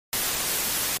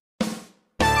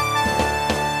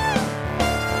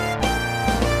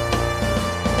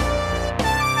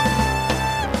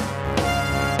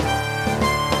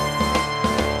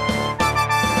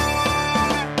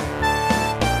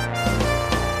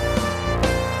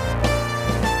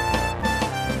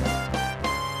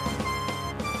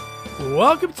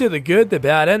welcome to the Good, the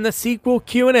Bad, and the Sequel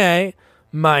Q&A.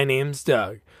 My name's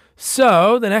Doug.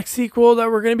 So, the next sequel that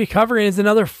we're going to be covering is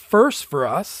another first for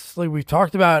us. Like we've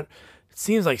talked about, it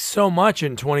seems like so much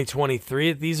in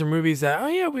 2023. These are movies that,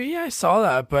 I saw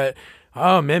that, but,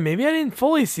 oh man, maybe I didn't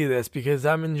fully see this because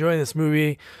I'm enjoying this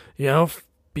movie,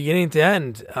 beginning to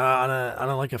end on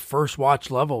a first watch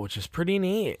level, which is pretty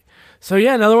neat. So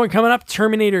yeah, another one coming up,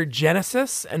 Terminator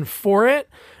Genisys, and for it,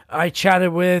 I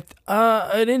chatted with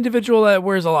an individual that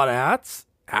wears a lot of hats: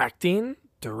 acting,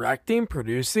 directing,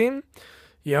 producing.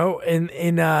 In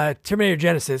Terminator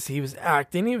Genisys, he was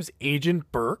acting. He was Agent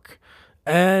Burke,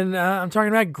 and I'm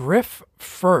talking about Griff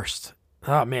Furst.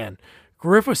 Oh man,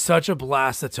 Griff was such a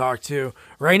blast to talk to.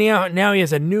 Right now he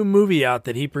has a new movie out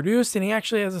that he produced, and he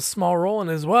actually has a small role in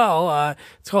it as well.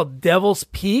 It's called Devil's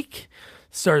Peak.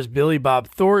 Stars Billy Bob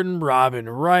Thornton, Robin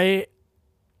Wright.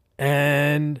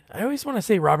 And I always want to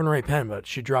say Robin Wright Penn, but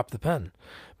she dropped the pen.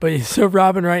 But so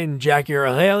Robin Wright and Jackie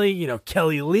Earle Haley,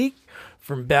 Kelly Leak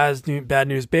from Bad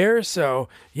News Bears. So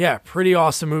yeah, pretty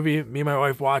awesome movie. Me and my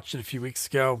wife watched it a few weeks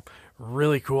ago.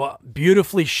 Really cool.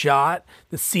 Beautifully shot.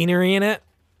 The scenery in it,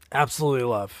 absolutely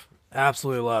love.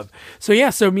 Absolutely love. So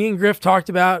yeah, so me and Griff talked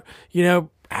about,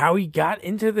 how he got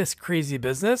into this crazy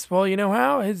business. Well, you know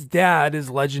how? His dad is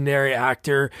legendary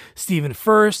actor Stephen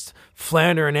Furst,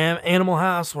 Flounder in Animal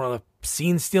House, one of the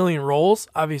scene-stealing roles.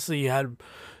 Obviously, you had,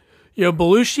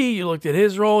 Belushi. You looked at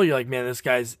his role. You're like, man,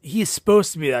 he's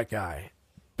supposed to be that guy.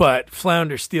 But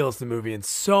Flounder steals the movie in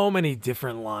so many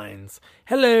different lines.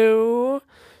 Hello.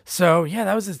 So, yeah,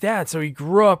 that was his dad. So he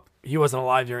grew up. He wasn't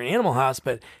alive during Animal House,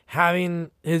 but having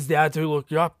his dad to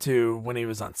look up to when he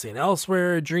was on St.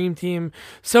 Elsewhere, Dream Team,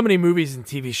 so many movies and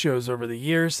TV shows over the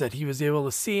years that he was able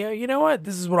to see, you know what,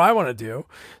 this is what I want to do.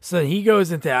 So then he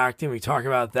goes into acting. We talk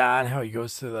about that, how he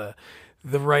goes to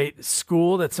the right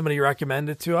school that somebody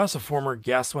recommended to us. A former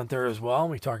guest went there as well,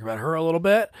 and we talk about her a little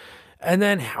bit. And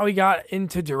then how he got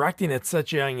into directing at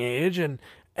such a young age. And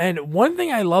one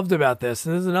thing I loved about this,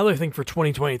 and this is another thing for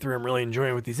 2023 I'm really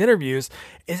enjoying with these interviews,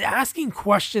 is asking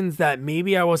questions that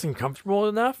maybe I wasn't comfortable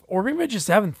enough, or maybe I just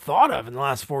haven't thought of in the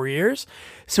last 4 years.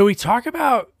 So we talk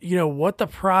about, what the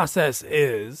process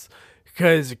is,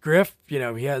 because Griff, he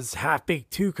has Half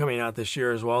Baked 2 coming out this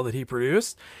year as well that he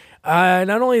produced. Not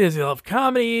only does he love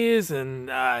comedies and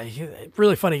he's a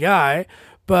really funny guy,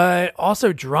 but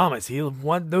also dramas.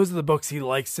 Those are the books he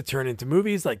likes to turn into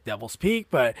movies, like Devil's Peak.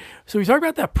 But so we talk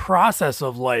about that process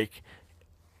of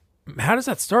how does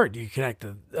that start? Do you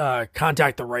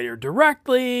contact the writer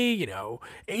directly?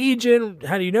 Agent?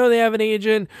 How do you know they have an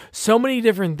agent? So many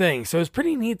different things. So it's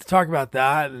pretty neat to talk about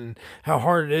that and how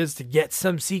hard it is to get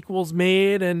some sequels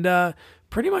made and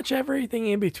pretty much everything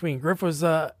in between. Griff was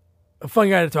a fun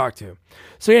guy to talk to.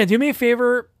 So yeah, do me a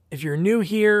favor if you're new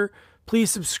here.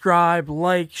 Please subscribe,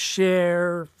 like,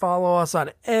 share, follow us on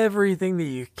everything that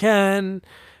you can.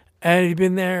 And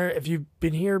if you've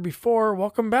been here before,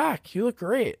 welcome back. You look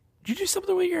great. Did you do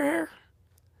something with your hair?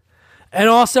 And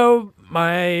also,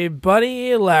 my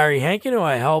buddy Larry Hankin, who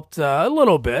I helped a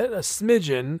little bit, a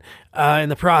smidgen, in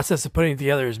the process of putting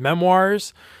together his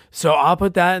memoirs. So I'll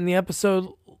put that in the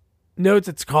episode notes.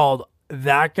 It's called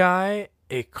That Guy,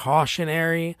 A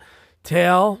Cautionary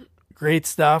Tale. Great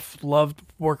stuff. Loved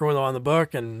working with him on the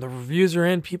book, and the reviews are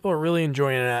in. People are really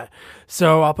enjoying it.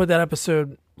 So I'll put that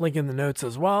episode link in the notes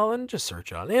as well, and just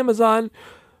search it on Amazon.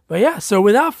 But yeah, so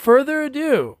without further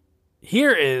ado,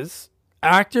 here is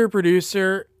actor,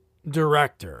 producer,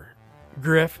 director,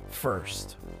 Griff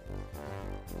Furst.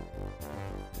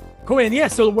 Cool, man. Yeah,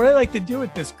 so what I like to do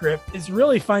with this, Griff, is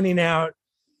really finding out,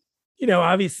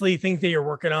 obviously things that you're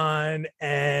working on,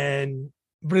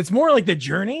 but it's more like the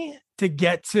journey to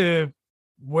get to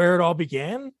where it all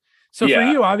began. So for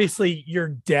you, obviously your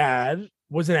dad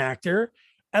was an actor.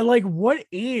 At what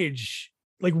age,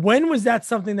 when was that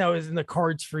something that was in the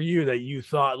cards for you that you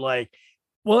thought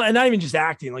and not even just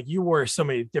acting, you wore so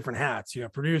many different hats,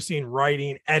 producing,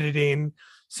 writing, editing.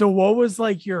 So what was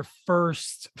your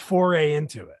first foray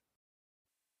into it?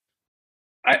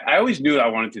 I always knew I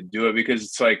wanted to do it because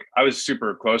it's I was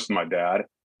super close to my dad.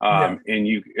 And when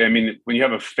you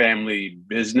have a family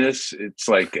business, it's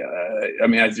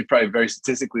it's probably very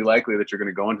statistically likely that you're going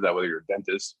to go into that, whether you're a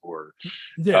dentist or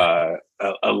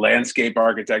a landscape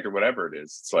architect or whatever it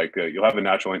is. It's you'll have a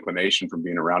natural inclination from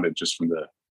being around it, just from the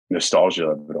nostalgia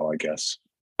of it all, I guess.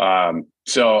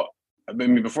 So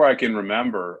before I can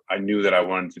remember, I knew that I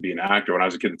wanted to be an actor. When I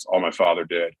was a kid, that's all my father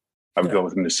did. I would go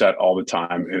with him to set all the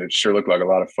time, and it sure looked like a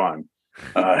lot of fun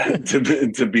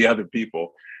to be other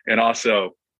people. And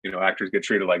also, actors get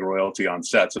treated like royalty on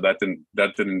set, so that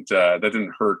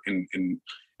didn't hurt in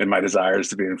my desires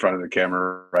to be in front of the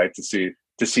camera, right? To see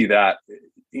to see that,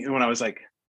 when I was like,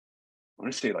 I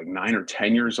want to say like 9 or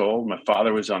 10 years old, my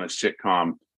father was on a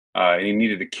sitcom, and he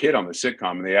needed a kid on the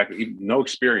sitcom, and they actually, no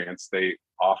experience. They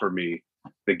offered me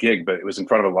the gig, but it was in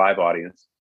front of a live audience,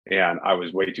 and I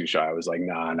was way too shy. I was like,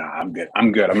 nah, I'm good.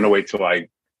 I'm going to wait till I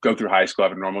go through high school,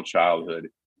 have a normal childhood,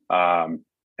 and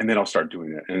then I'll start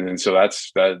doing it. And so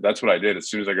that's what I did. As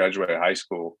soon as I graduated high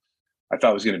school, I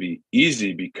thought it was going to be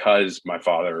easy because my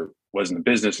father was in the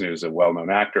business and he was a well-known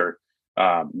actor.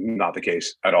 Not the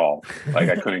case at all. Like,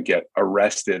 I couldn't get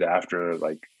arrested after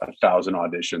like 1,000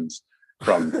 auditions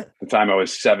from the time I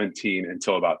was 17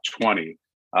 until about 20.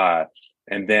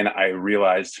 And then I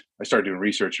started doing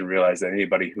research and realized that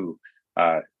anybody who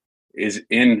is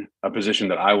in a position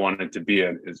that I wanted to be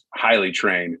in is highly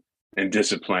trained and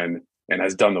disciplined and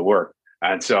has done the work.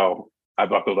 And so I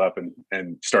buckled up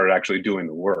and started actually doing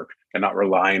the work and not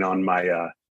relying on my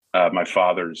my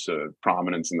father's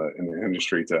prominence in the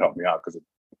industry to help me out, because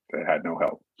it had no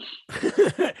help.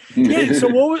 Yeah. So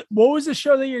what was the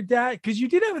show that your dad? Because you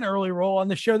did have an early role on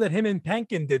the show that him and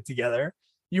Penkin did together.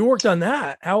 You worked on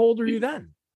that. How old were you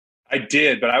then? I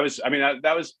did, but I was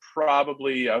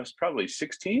probably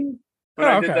 16 when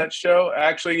I did that show.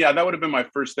 Actually, yeah, that would have been my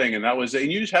first thing, and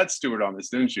and you just had Stuart on this,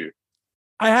 didn't you?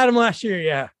 I had him last year.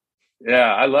 Yeah.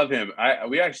 Yeah, I love him.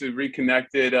 We actually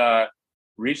reconnected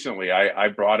recently. I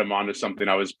brought him onto something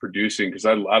I was producing because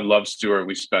I love Stuart.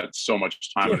 We spent so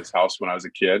much time at his house when I was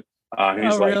a kid.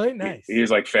 He's really nice.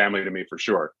 He's like family to me for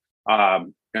sure.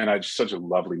 And I just such a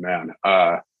lovely man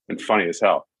and funny as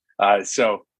hell.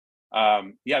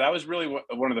 Yeah, that was really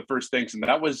one of the first things, and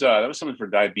that was something for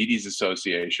Diabetes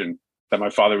Association that my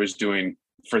father was doing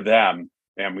for them,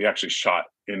 and we actually shot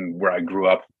in where I grew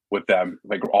up with them,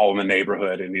 like all in the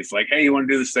neighborhood. And he's like, "Hey, you want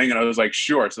to do this thing?" And I was like,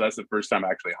 "Sure." So that's the first time I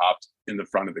actually hopped in the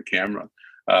front of the camera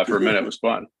for a minute. It was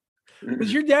fun.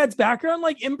 Was your dad's background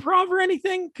like improv or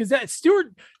anything? Because that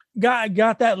Stuart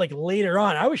got that like later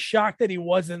on. I was shocked that he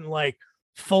wasn't like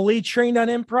fully trained on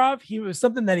improv. He was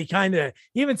something that he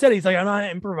even said, he's like, "I'm not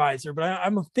an improviser," but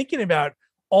I'm thinking about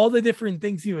all the different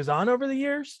things he was on over the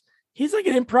years. He's like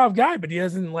an improv guy, but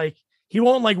he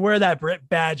won't like wear that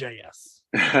badge, I guess.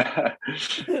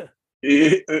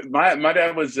 My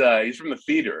dad was he's from the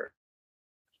theater.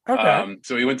 Okay.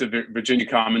 So he went to Virginia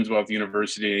Commonwealth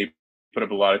University. He put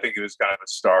up a lot. I think he was kind of a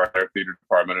star in their theater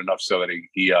department, enough so that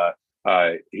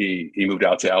he moved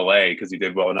out to LA because he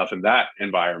did well enough in that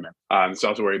environment. It's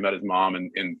also where he met his mom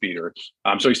in theater.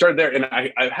 So he started there, and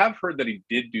I have heard that he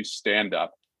did do stand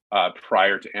up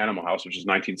prior to Animal House, which is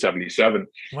 1977.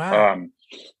 Wow.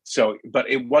 But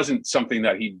it wasn't something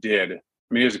that he did.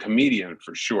 I mean, he was a comedian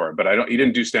for sure, but he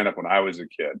didn't do stand up when I was a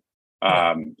kid.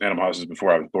 Animal House is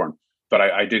before I was born, but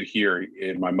I did hear,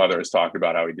 and my mother has talked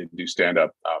about how he did do stand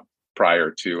up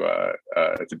prior to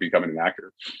becoming an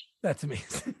actor. That's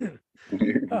amazing.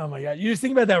 Oh my God. You just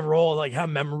think about that role, like how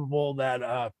memorable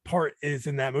that part is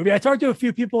in that movie. I talked to a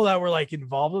few people that were like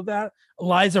involved with that.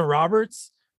 Eliza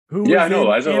Roberts, I know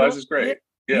Eliza's great.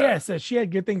 Yeah. So she had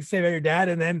good things to say about your dad.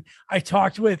 And then I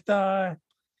talked with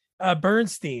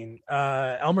Bernstein,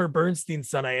 Elmer Bernstein's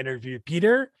son. I interviewed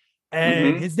Peter,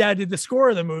 and his dad did the score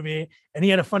of the movie. And he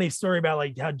had a funny story about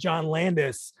like how John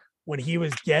Landis, when he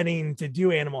was getting to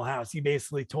do Animal House, he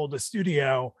basically told the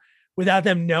studio, without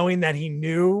them knowing that he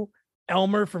knew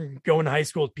Elmer from going to high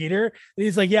school with Peter, and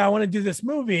he's like, "Yeah, I want to do this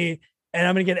movie, and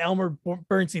I'm going to get Elmer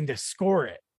Bernstein to score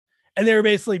it." And they were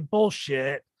basically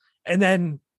bullshit. And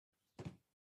then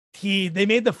they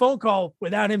made the phone call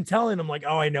without him telling him, like,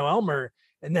 "Oh, I know Elmer."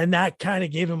 And then that kind of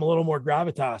gave him a little more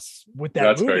gravitas with that movie.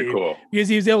 That's very cool. Because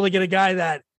he was able to get a guy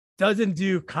that doesn't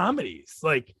do comedies.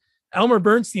 Like Elmer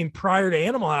Bernstein, prior to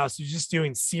Animal House, was just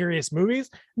doing serious movies.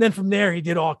 And then from there, he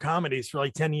did all comedies for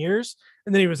like 10 years.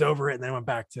 And then he was over it and then went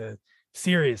back to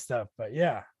serious stuff. But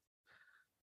yeah,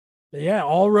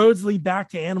 all roads lead back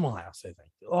to Animal House, I think.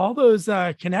 All those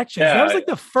connections. Yeah, that was like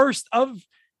the first of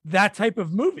that type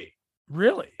of movie,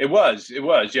 really. It was.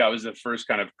 Yeah, it was the first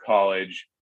kind of college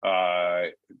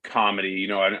comedy. You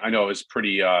know, I know it was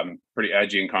pretty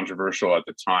edgy and controversial at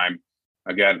the time.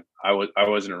 Again, I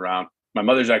wasn't around. My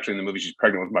mother's actually in the movie. She's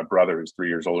pregnant with my brother, who's 3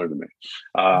 years older than me.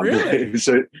 Really?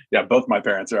 So yeah, both my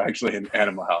parents are actually in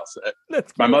Animal House.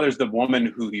 That's my cool. Mother's the woman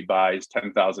who he buys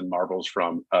 10,000 marbles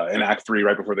from in Act 3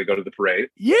 right before they go to the parade.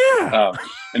 Yeah,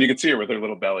 and you can see her with her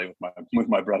little belly with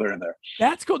my brother in there.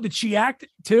 That's cool. Did she act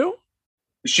too?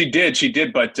 She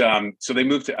did. But so they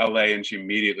moved to LA, and she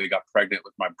immediately got pregnant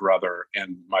with my brother,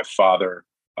 and my father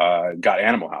got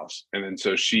Animal House, and then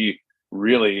so she.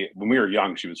 Really, when we were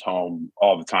young, she was home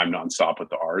all the time, nonstop with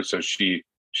the R's. So she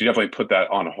definitely put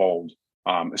that on hold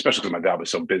especially because my dad was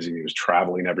so busy. He was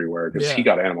traveling everywhere because he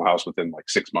Yeah. got Animal House within like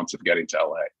 6 months of getting to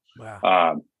Wow.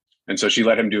 LA. And so she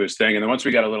let him do his thing. And then once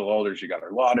we got a little older, she got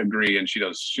her law degree, and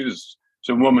she's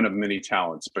a woman of many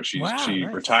talents, but Wow. she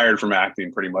Nice. retired from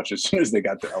acting pretty much as soon as they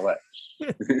got to LA.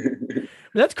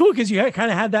 That's cool because you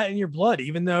kind of had that in your blood,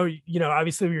 even though,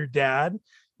 obviously with your dad,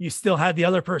 you still had the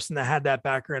other person that had that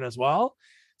background as well.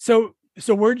 So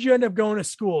where'd you end up going to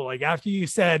school? Like after you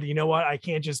said, you know what, I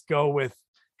can't just go with,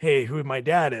 hey, who my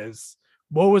dad is.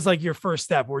 What was like your first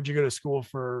step? Where'd you go to school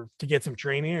to get some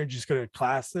training, or just go to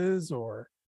classes, or?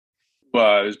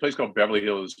 There's a place called Beverly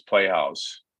Hills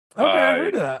Playhouse Okay, I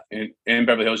heard of that. in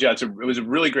Beverly Hills. Yeah, it was a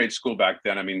really great school back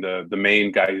then. I mean, the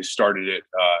main guy who started it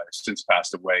since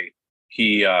passed away.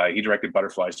 He directed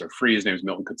Butterflies Are Free. His name is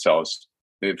Milton Kutselis,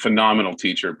 a phenomenal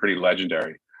teacher, pretty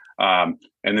legendary. And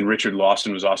then Richard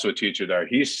Lawson was also a teacher there.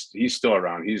 He's still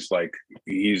around. He's like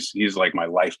my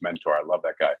life mentor. I love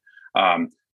that guy.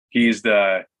 He's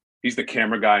the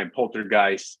camera guy in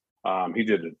Poltergeist. He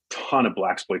did a ton of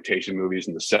blaxploitation movies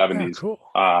in the 70s. Oh,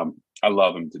 cool. I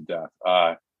love him to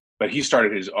death. But he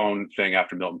started his own thing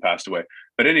after Milton passed away.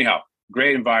 But anyhow,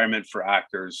 great environment for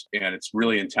actors, and it's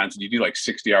really intense. You do like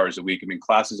 60 hours a week. I mean,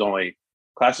 classes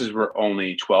were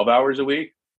only 12 hours a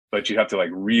week, but you have to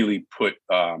like really put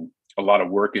a lot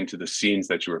of work into the scenes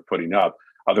that you were putting up.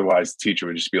 Otherwise, the teacher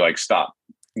would just be like, stop,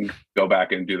 go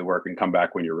back and do the work and come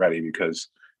back when you're ready, because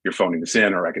you're phoning this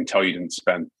in, or I can tell you didn't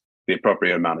spend the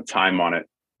appropriate amount of time on it,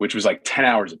 which was like 10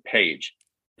 hours a page.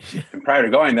 And prior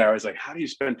to going there, I was like, how do you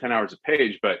spend 10 hours a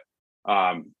page? But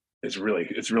it's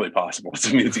really possible.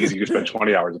 I mean, it's easy. You can spend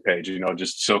 20 hours a page,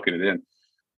 just soaking it in.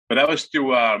 But that was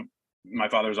through, my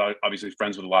father was obviously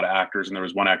friends with a lot of actors. And there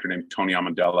was one actor named Tony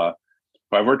Amandella,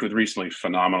 who I worked with recently,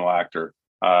 phenomenal actor.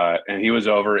 And he was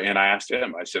over, and I asked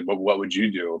him, I said, well, what would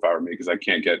you do if I were me? Because I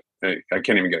can't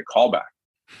even get a call back.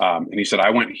 And he said,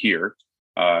 I went here.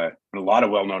 And a lot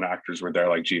of well-known actors were there,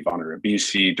 like Giovanni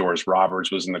Ribisi, Doris Roberts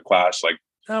was in the class. Like,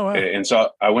 oh, wow. And so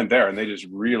I went there, and they just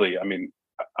really, I mean,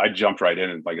 I jumped right in,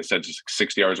 and like I said, just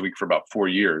 60 hours a week for about 4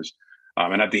 years.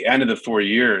 And at the end of the 4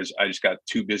 years, I just got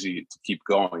too busy to keep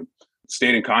going.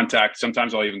 Stayed in contact.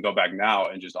 Sometimes I'll even go back now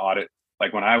and just audit.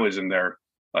 Like when I was in there,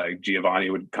 like Giovanni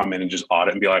would come in and just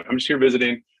audit and be like, I'm just here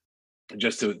visiting,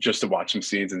 just to watch some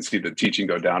scenes and see the teaching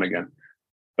go down again.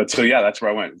 But so yeah, that's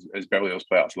where I went, is Beverly Hills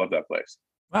Playhouse. Love that place.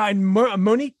 Wow, and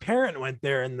Monique Parent went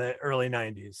there in the early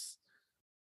 90s.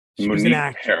 She was an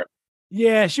actor. Parent.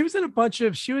 Yeah, she was in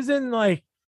she was in like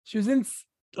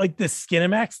the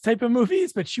Skinamax type of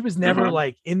movies, but she was never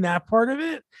like in that part of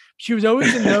it. She was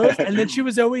always in those, and then she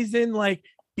was always in like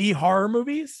B horror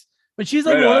movies. But she's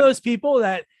like one of those people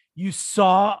that you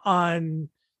saw on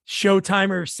Showtime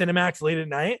or Cinemax late at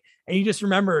night, and you just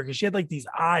remember her because she had like these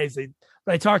eyes.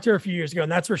 But I talked to her a few years ago,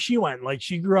 and that's where she went. Like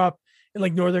she grew up in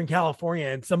like Northern California,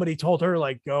 and somebody told her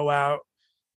like go out.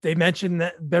 They mentioned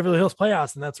that Beverly Hills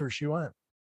Playhouse, and that's where she went.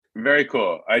 Very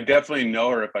cool. I definitely know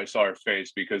her if I saw her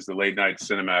face, because the late night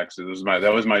Cinemax,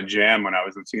 that was my jam when I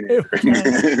was a teenager.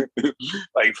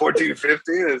 Like 14,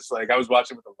 15. It's like I was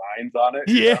watching with the lines on it.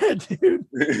 Yeah,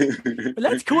 dude. But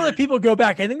that's cool that people go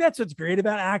back. I think that's what's great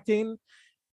about acting,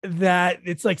 that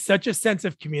it's like such a sense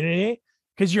of community,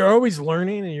 because you're always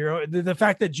learning, and the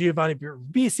fact that Giovanni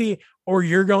BC, or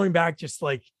you're going back just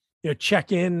like,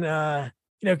 check in,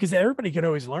 because everybody can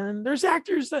always learn. There's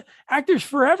actors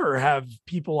forever have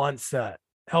people on set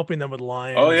helping them with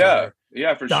lines. Oh yeah.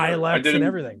 Yeah, for dialects sure. And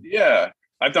everything. Yeah.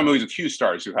 I've done movies with huge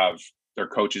stars who have their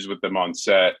coaches with them on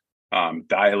set,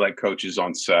 dialect coaches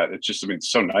on set. It's just, it's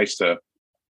so nice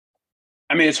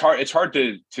it's hard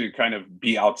to kind of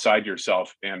be outside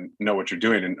yourself and know what you're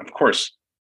doing. And of course,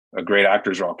 great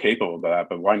actors are all capable of that,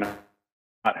 but why not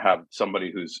have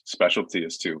somebody whose specialty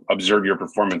is to observe your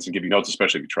performance and give you notes,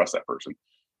 especially if you trust that person.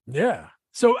 Yeah.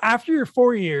 So after your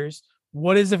 4 years,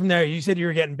 what is it from there? You said you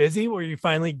were getting busy. Were you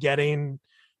finally getting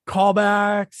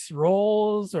callbacks,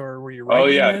 roles, or were you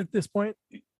writing at this point?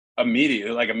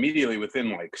 Immediately within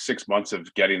like 6 months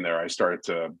of getting there, I started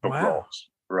to book roles,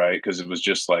 right? Because it was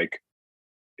just like,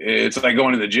 it's like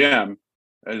going to the gym.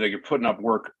 Like you're putting up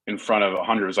work in front of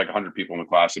 100. It was like 100 people in the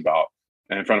class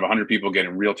and in front of 100 people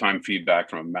getting real-time feedback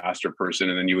from a master person,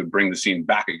 and then you would bring the scene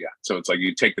back again. So it's like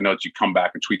you take the notes, you come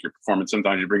back and tweak your performance.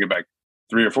 Sometimes you bring it back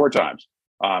 3 or 4 times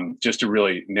just to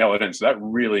really nail it in. So that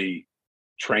really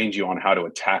trains you on how to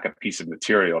attack a piece of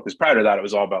material. Because prior to that, it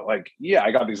was all about like, yeah,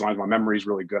 I got these lines. My memory's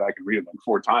really good. I can read it like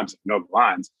 4 times, know the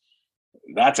lines.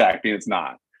 That's acting. It's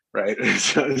not, right?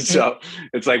 So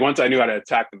it's like once I knew how to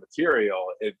attack the material,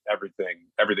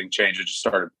 everything changed. It just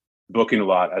started booking a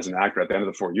lot as an actor. At the end of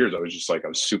the 4 years, I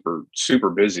was super, super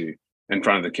busy in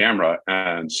front of the camera.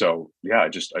 And so, yeah, I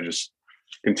just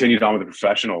continued on with the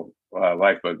professional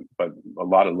life, but a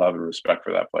lot of love and respect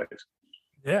for that place.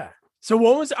 Yeah. So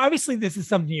what was, obviously this is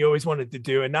something you always wanted to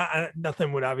do, and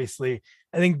nothing would obviously,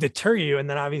 I think, deter you. And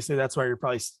then obviously that's why you're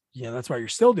probably, that's why you're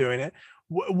still doing it.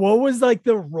 What was like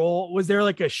the role? Was there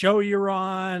like a show you're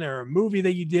on or a movie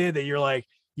that you did that you're like,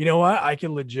 you know what, I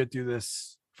can legit do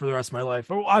this for the rest of my life?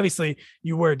 Well, obviously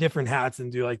you wear different hats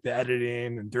and do like the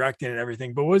editing and directing and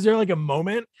everything, but was there like a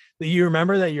moment that you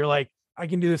remember that you're like, I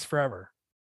can do this forever?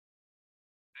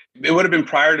 It would have been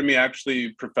prior to me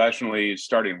actually professionally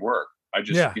starting work. I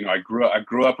just, Yeah. I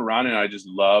grew up around it, and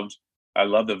I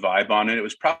loved the vibe on it. It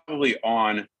was probably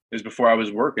on, it was before I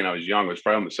was working. I was young. It was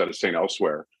probably on the set of St.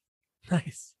 Elsewhere.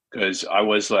 Nice. Because I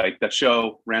was like, that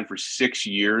show ran for 6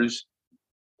 years.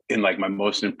 In like my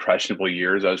most impressionable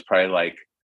years, I was probably like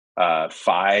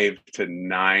 5 to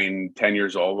 9, 10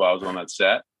 years old while I was on that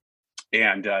set.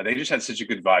 And they just had such a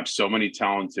good vibe. So many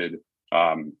talented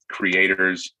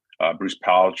creators, Bruce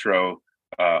Paltrow,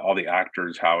 all the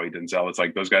actors, Howie, Denzel. It's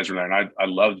like those guys were there. And I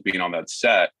loved being on that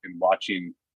set and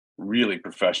watching really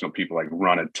professional people like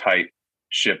run a tight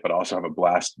ship, but also have a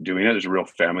blast doing it. There's a real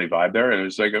family vibe there. And it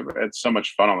was like, it's so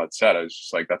much fun on that set. I was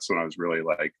just like, that's when I was really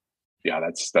like, yeah,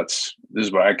 this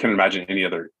is what I can imagine any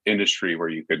other industry where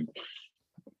you could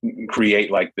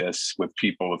create like this with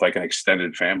people with like an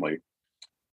extended family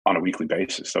on a weekly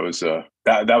basis. So it was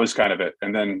that was kind of it.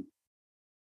 And then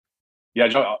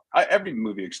yeah, every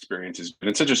movie experience has been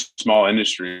in such a small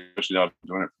industry, especially now I've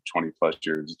been doing it for 20 plus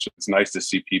years. It's nice to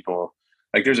see people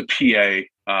like there's a PA.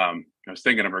 I was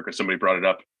thinking of her because somebody brought it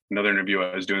up. Another interview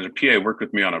I was doing, there's a PA worked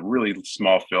with me on a really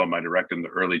small film I directed in the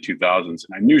early 2000s,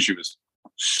 and I knew she was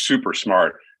super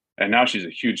smart. And now she's a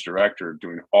huge director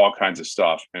doing all kinds of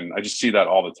stuff. And I just see that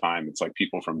all the time. It's like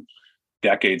people from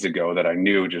decades ago that I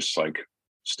knew just like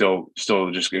still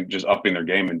just upping their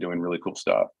game and doing really cool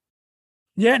stuff.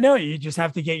 Yeah, no, you just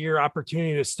have to get your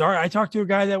opportunity to start. I talked to a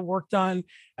guy that worked on,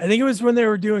 I think it was when they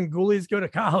were doing Ghoulies Go to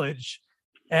College.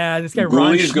 This guy,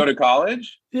 Ghoulies Go to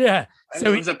College? Yeah.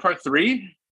 So was that part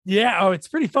 3? Yeah. Oh, it's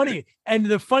pretty funny. And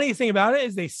the funniest thing about it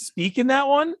is they speak in that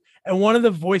one. And one of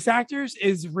the voice actors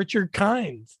is Richard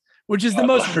Kynes, which is the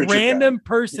most random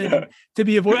person to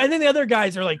be a voice. And then the other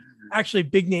guys are like actually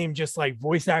big name, just like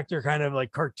voice actor, kind of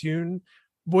like cartoon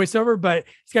voiceover. But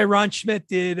this guy, Ron Schmidt,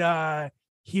 did,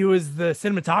 he was the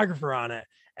cinematographer on it.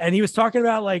 And he was talking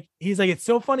about like, he's like, it's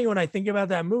so funny when I think about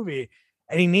that movie.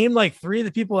 And he named like 3 of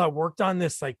the people that worked on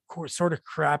this like sort of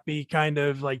crappy kind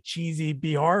of like cheesy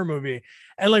B horror movie.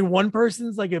 And like one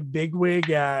person's like a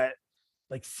bigwig at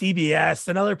like CBS,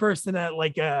 another person at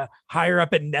like a higher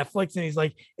up at Netflix. And he's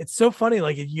like, it's so funny.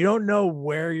 Like if you don't know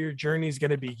where your journey is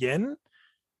going to begin,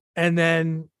 and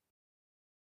then,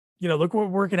 look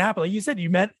where it can happen. Like you said, you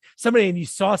met somebody and you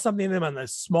saw something in them on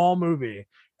this small movie,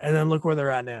 and then look where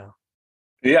they're at now.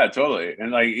 Yeah, totally.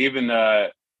 And like even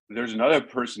there's another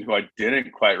person who I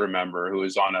didn't quite remember who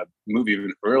was on a movie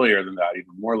even earlier than that,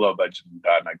 even more low budget than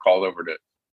that. And I called over to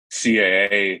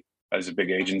CAA as a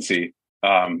big agency,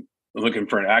 looking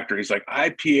for an actor. He's like, I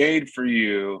PA'd for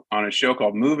you on a show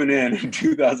called Moving In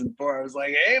 2004. I was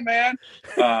like, hey, man.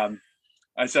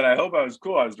 I said, I hope I was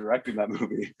cool. I was directing that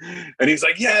movie. And he's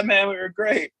like, yeah, man, we were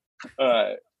great.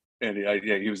 And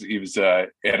he was,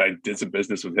 and I did some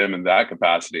business with him in that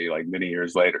capacity, like many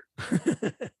years later.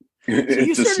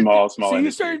 It's a small. So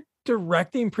you started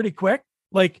directing pretty quick,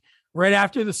 like right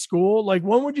after the school. Like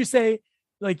when would you say,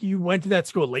 like you went to that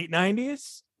school? Late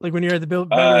 90s, like when you're at the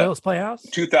Beverly Hills Playhouse.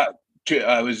 2000.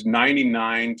 I was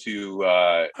 99 to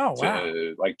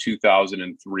like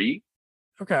 2003.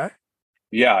 Okay.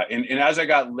 Yeah, and as I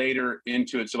got later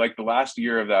into it, so like the last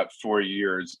year of that 4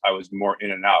 years, I was more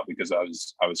in and out because I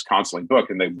was constantly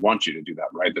booked, and they want you to do that,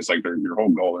 right? That's like your whole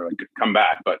goal. They're like, come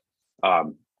back, but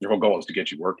your whole goal is to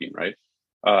get you working, right?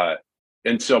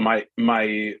 And so my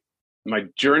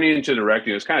journey into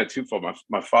directing is kind of twofold.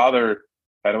 My father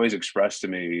had always expressed to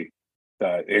me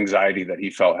the anxiety that he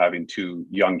felt having 2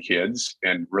 young kids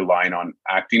and relying on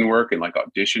acting work and like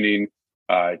auditioning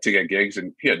to get gigs,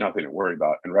 and he had nothing to worry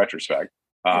about in retrospect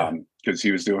because he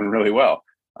was doing really well.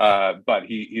 But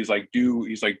he's like,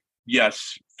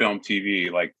 yes, film,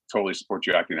 TV, like totally support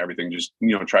you acting and everything. Just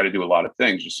try to do a lot of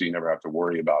things just so you never have to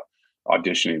worry about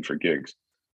auditioning for gigs.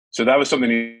 So that was something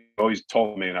he always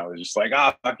told me, and I was just like,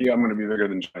 fuck you, I'm going to be bigger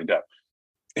than Johnny Depp.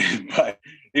 But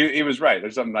he was right.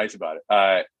 There's something nice about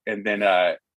it. And then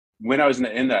when I was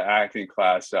in the acting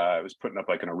class, I was putting up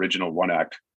like an original one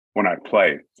act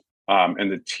play.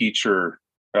 And the teacher,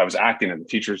 I was acting, and the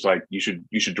teacher's like, you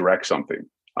should direct something.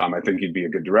 I think you'd be a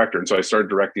good director. And so I started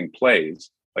directing plays,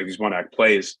 like these one act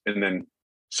plays. And then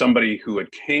somebody who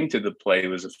had came to the play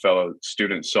was a fellow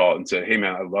student, saw it and said, "Hey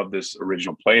man, I love this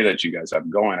original play that you guys have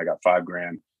going. I got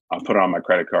 $5,000. I'll put it on my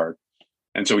credit card."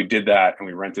 And so we did that, and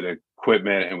we rented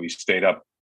equipment, and we stayed up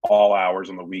all hours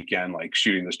on the weekend, like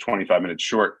shooting this 25-minute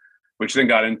short, which then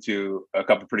got into a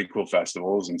couple of pretty cool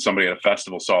festivals. And somebody at a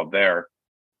festival saw it there.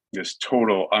 This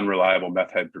total unreliable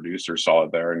meth head producer saw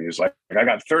it there, and he was like, "I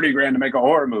got $30,000 to make a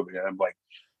horror movie." And I'm like,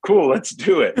 "Cool, let's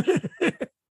do it."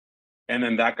 And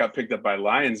then that got picked up by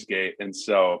Lionsgate, and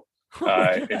so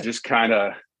it just kind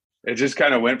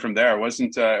of went from there. It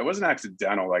wasn't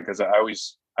accidental, like, because I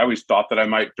always thought that I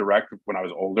might direct when I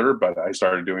was older, but I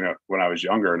started doing it when I was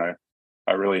younger, and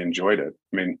I really enjoyed it.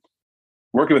 I mean,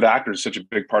 working with actors is such a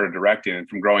big part of directing, and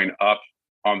from growing up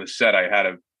on the set, I had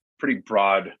a pretty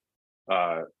broad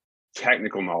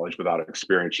technical knowledge without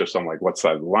experience, just on like what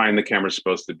side of the line the camera's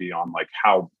supposed to be on, like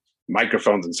how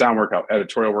microphones and sound work, how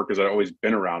editorial work is. I'd always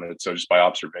been around it, so just by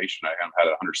observation, I had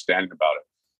an understanding about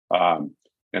it.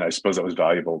 And I suppose that was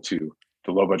valuable to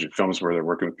the low budget films where they're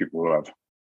working with people who have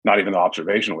not even the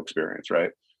observational experience,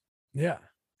 right? Yeah.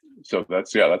 So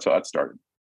that's how that started.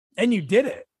 And you did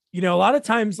it. You know, a lot of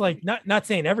times, like, not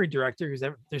saying every director,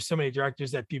 because there's so many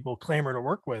directors that people clamor to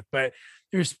work with, but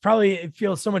it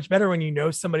feels so much better when you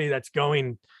know somebody that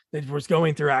was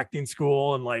going through acting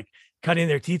school and like cutting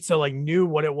their teeth, so like knew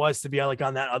what it was to be like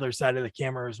on that other side of the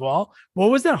camera as well.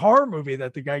 What was that horror movie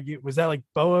that the guy was that, like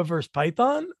Boa versus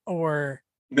Python, or?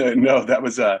 No, that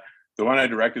was the one I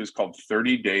directed was called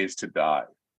 30 Days to Die,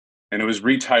 and it was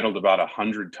retitled about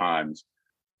 100 times.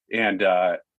 And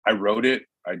I wrote it,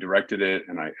 I directed it,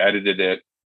 and I edited it.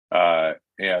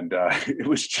 It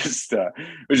was just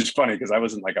funny because I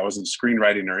wasn't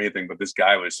screenwriting or anything, but this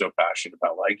guy was so passionate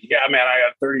about, like, "Yeah, man, I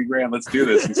got $30,000, let's do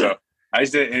this." And so I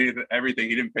did everything.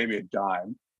 He didn't pay me a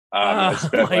dime. I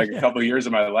spent a couple of years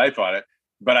of my life on it,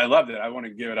 but I loved it. I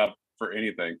wouldn't give it up for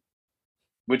anything.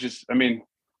 Which is, I mean,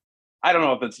 I don't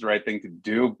know if it's the right thing to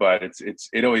do, but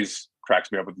it always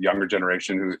cracks me up with the younger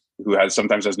generation who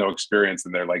sometimes has no experience,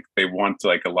 and they want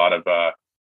like a lot of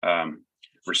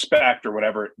respect or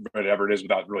whatever it is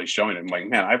without really showing it. I'm like,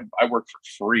 man, I worked for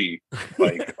free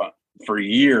like for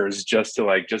years just to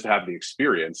have the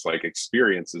experience. Like,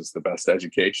 experience is the best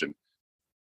education.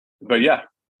 But yeah,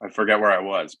 I forget where I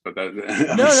was, but no.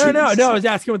 I was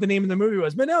asking what the name of the movie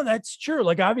was, but no, that's true.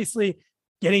 Like, obviously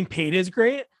getting paid is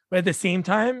great, but at the same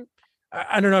time,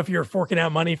 I don't know if you're forking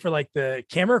out money for like the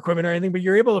camera equipment or anything, but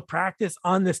you're able to practice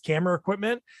on this camera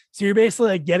equipment. So you're basically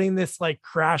like getting this like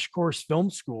crash course film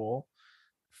school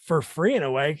for free in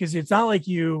a way. Cause it's not like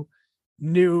you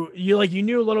knew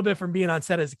a little bit from being on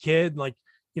set as a kid, like,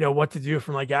 you know, what to do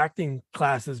from like acting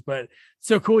classes, but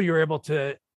so cool. You were able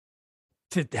to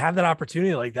have that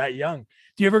opportunity like that young.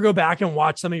 Do you ever go back and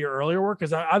watch some of your earlier work?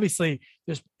 Cause obviously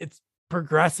it's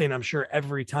progressing, I'm sure,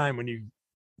 every time when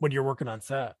you're working on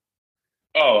set.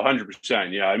 Oh,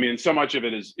 100%. Yeah. I mean, so much of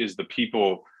it is the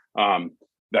people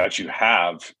that you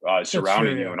have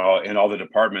surrounding you and all the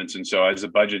departments. And so as the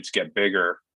budgets get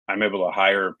bigger, I'm able to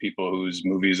hire people whose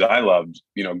movies I loved,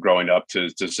 you know, growing up to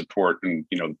support, and,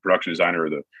 you know, the production designer or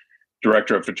the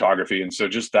director of photography. And so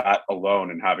just that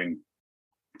alone, and having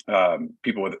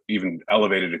people with even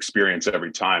elevated experience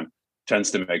every time,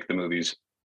 tends to make the movies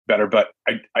better. But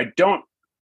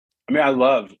I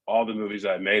love all the movies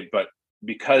I made, but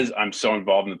because I'm so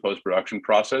involved in the post-production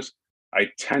process, I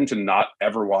tend to not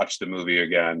ever watch the movie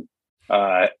again,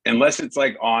 unless it's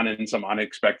like on in some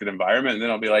unexpected environment. And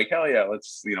then I'll be like, hell yeah,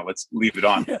 let's leave it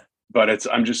on. Yeah. But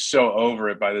I'm just so over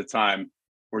it by the time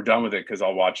we're done with it, because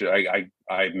I'll watch it.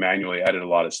 I manually edit a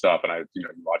lot of stuff, and you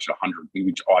watch it 100.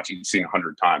 You watch each scene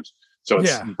 100 times. So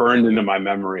it's burned into my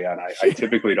memory, and I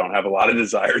typically don't have a lot of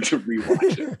desire to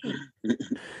rewatch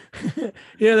it.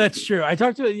 Yeah, that's true.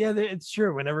 It's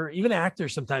true. Whenever, even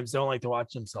actors sometimes don't like to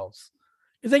watch themselves.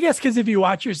 It's, I guess, because if you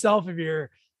watch yourself, if you're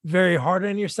very hard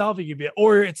on yourself, it could be,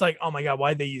 or it's like, oh my God,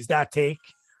 why'd they use that take,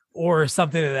 or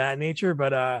something of that nature.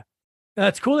 But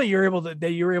that's cool that you were able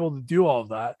to do all of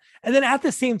that. And then at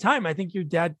the same time, I think your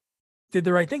dad did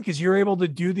the right thing, because you're able to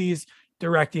do these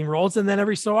directing roles, and then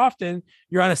every so often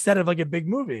you're on a set of like a big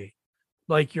movie,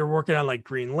 like you're working on like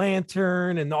Green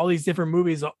Lantern and all these different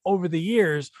movies over the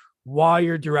years, while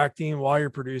you're directing, while you're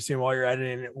producing, while you're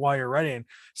editing, while you're writing.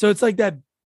 So it's like that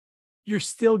you're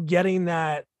still getting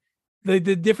that the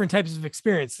different types of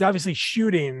experience. Obviously,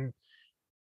 shooting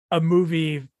a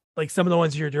movie like some of the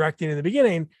ones you're directing in the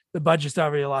beginning, the budget's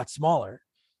already a lot smaller,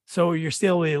 so you're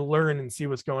still able to learn and see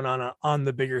what's going on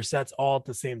the bigger sets all at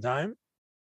the same time.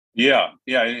 Yeah.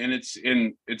 And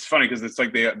it's funny because it's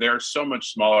like they're so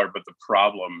much smaller, but the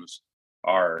problems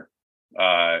are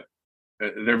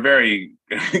they're very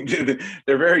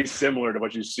they're very similar to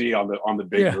what you see on the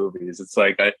big movies. It's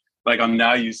like on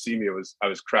Now You See Me, I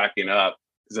was cracking up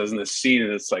because I was in the scene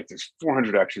and it's like there's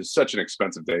 400 extras, such an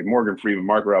expensive day. Morgan Freeman,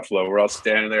 Mark Ruffalo, we're all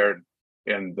standing there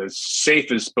and the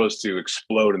safe is supposed to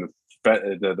explode and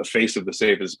the face of the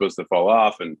safe is supposed to fall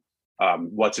off, and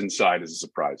what's inside is a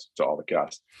surprise to all the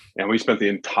cast. And we spent the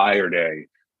entire day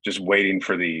just waiting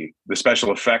for the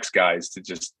special effects guys to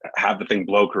just have the thing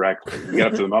blow correctly. We get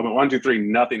up to the moment, 1, 2, 3,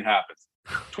 nothing happens.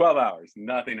 12 hours,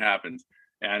 nothing happens.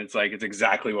 And it's like, it's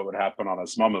exactly what would happen on a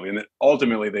small movie. And then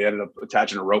ultimately they ended up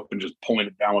attaching a rope and just pulling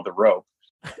it down with a rope.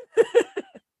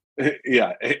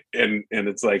 Yeah. And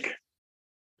it's like,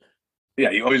 yeah,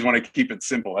 you always want to keep it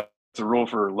simple. It's a rule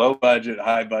for low budget,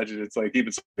 high budget. It's like, keep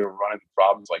it simple, run into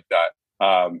problems like that.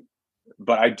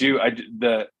 But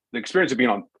the experience of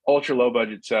being on ultra low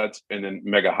budget sets and then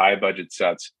mega high budget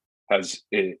sets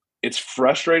it's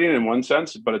frustrating in one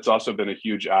sense, but it's also been a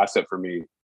huge asset for me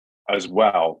as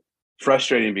well.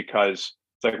 Frustrating because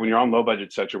it's like when you're on low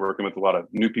budget sets, you're working with a lot of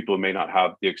new people who may not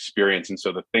have the experience. And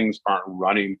so the things aren't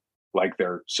running like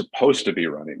they're supposed to be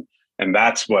running. And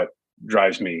that's what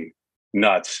drives me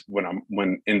nuts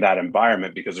when in that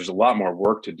environment, because there's a lot more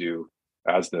work to do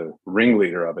as the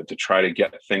ringleader of it to try to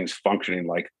get things functioning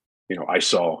like, I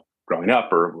saw growing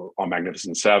up or on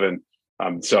Magnificent Seven.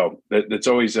 So it's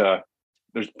always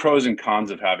there's pros and cons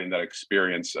of having that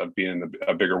experience of being in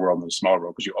a bigger world than a smaller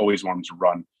world, because you always want them to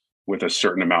run with a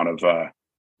certain amount of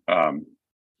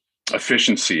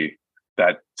efficiency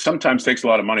that sometimes takes a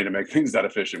lot of money to make things that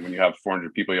efficient. When you have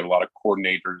 400 people, you have a lot of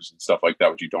coordinators and stuff like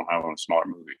that, which you don't have on a smaller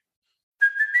movie.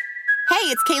 Hey,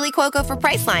 it's Kaylee Cuoco for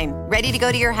Priceline. Ready to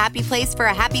go to your happy place for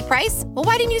a happy price? Well,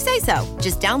 why didn't you say so?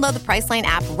 Just download the Priceline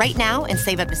app right now and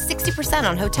save up to 60%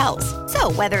 on hotels.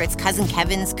 So whether it's Cousin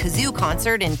Kevin's Kazoo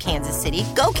Concert in Kansas City,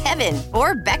 go Kevin,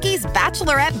 or Becky's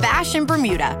Bachelorette Bash in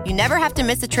Bermuda, you never have to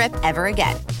miss a trip ever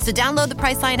again. So download the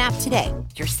Priceline app today.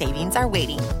 Your savings are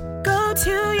waiting. Go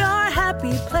to your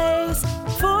happy place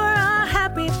for a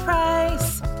happy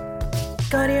price.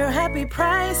 Go to your happy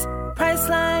price,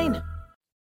 Priceline.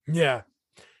 Yeah.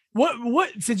 What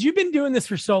since you've been doing this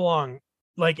for so long,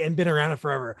 and been around it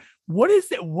forever, what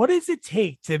does it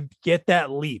take to get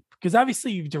that leap? Because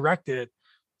obviously you've directed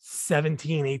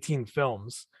 17, 18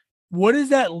 films. What is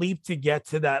that leap to get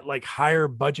to that higher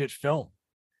budget film?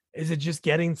 Is it just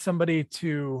getting somebody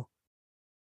to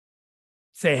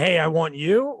say, hey, I want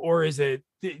you? Or is it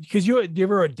because do you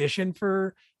ever audition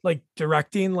for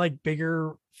directing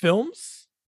bigger films?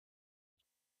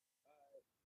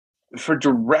 For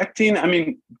directing, I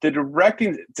mean, the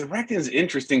directing is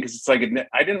interesting because it's I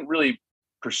didn't really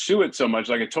pursue it so much.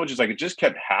 Like I told you, it just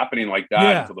kept happening like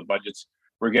that until the budgets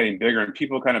were getting bigger and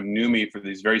people kind of knew me for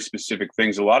these very specific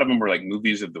things. A lot of them were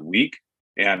movies of the week.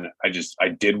 And I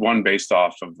did one based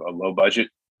off of a low budget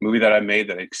movie that I made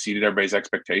that exceeded everybody's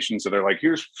expectations. So they're like,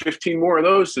 here's 15 more of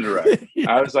those to direct.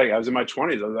 I was in my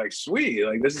 20s. I was like, sweet,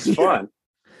 this is fun.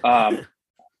 I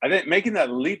think making that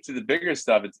leap to the bigger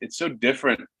stuff, it's so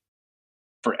different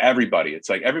for everybody. It's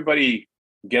everybody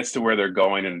gets to where they're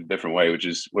going in a different way, which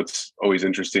is what's always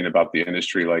interesting about the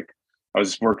industry. I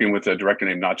was working with a director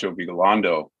named Nacho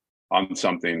Vigalondo on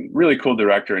something, really cool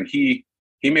director. And he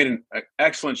made an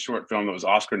excellent short film that was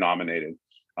Oscar nominated,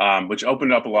 which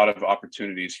opened up a lot of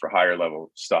opportunities for higher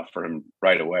level stuff for him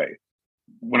right away.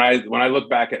 When I look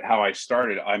back at how I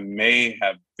started, I may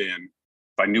have been,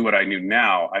 if I knew what I knew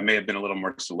now, I may have been a little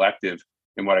more selective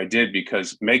in what I did,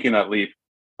 because making that leap,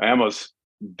 I almost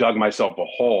dug myself a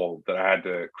hole that I had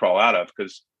to crawl out of,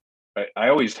 because I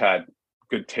always had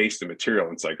good taste in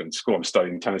material. It's in school, I'm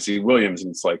studying Tennessee Williams,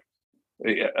 and it's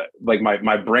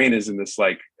my brain is in this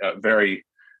very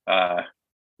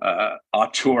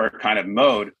auteur kind of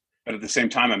mode, but at the same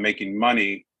time I'm making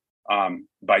money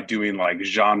by doing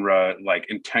genre,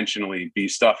 intentionally B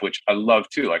stuff, which I love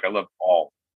too. I love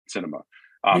all cinema.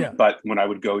 But when I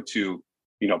would go to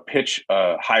pitch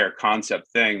a higher concept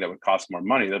thing that would cost more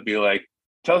money, they'd be like,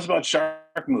 tell us about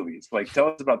shark movies. Tell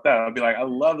us about that. I'll be like, I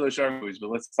love those shark movies,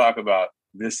 but let's talk about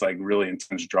this really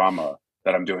intense drama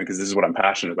that I'm doing, because this is what I'm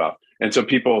passionate about. And so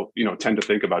people, tend to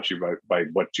think about you by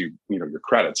what your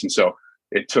credits. And so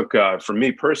it took, for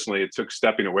me personally, it took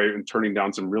stepping away and turning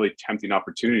down some really tempting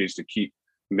opportunities to keep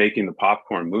making the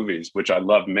popcorn movies, which I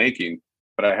love making,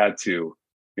 but I had to,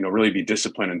 really be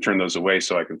disciplined and turn those away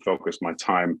so I can focus my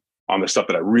time on the stuff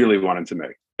that I really wanted to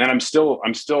make. And I'm still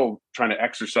trying to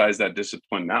exercise that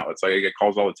discipline now. It's I get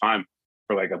calls all the time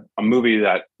for a movie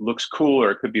that looks cool, or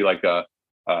it could be a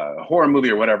horror movie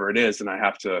or whatever it is. And I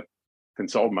have to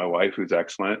consult my wife, who's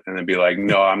excellent, and then be like,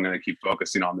 no, I'm going to keep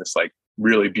focusing on this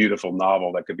really beautiful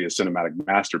novel that could be a cinematic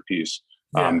masterpiece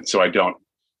Yeah. So I don't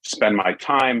spend my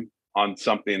time on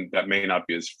something that may not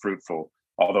be as fruitful,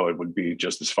 although it would be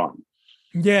just as fun.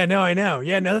 Yeah, no, I know.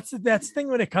 Yeah, no, that's the thing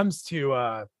when it comes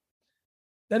to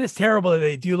that is terrible that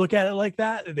they do look at it like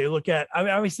that. They look at, I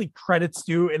mean, obviously credits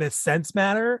do in a sense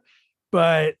matter,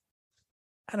 but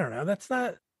I don't know. That's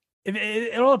not,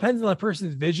 it all depends on the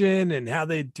person's vision and how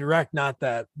they direct, not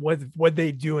that what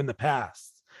they do in the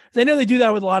past. I know they do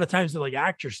that with a lot of times with like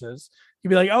actresses. You'd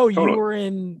be like, oh, you Totally. were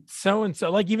in so and so,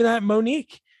 like even that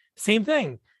Monique, same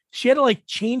thing. She had to like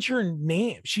change her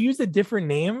name. She used a different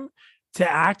name to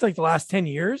act like the last 10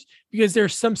 years because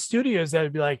there's some studios that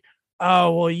would be like,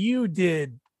 oh, well, you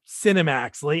did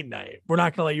Cinemax late night. We're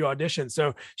not going to let you audition.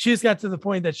 So she just got to the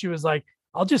point that she was like,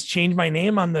 I'll just change my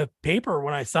name on the paper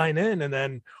when I sign in. And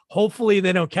then hopefully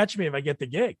they don't catch me if I get the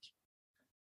gig.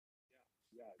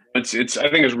 It's I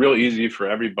think it's real easy for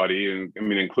everybody, and I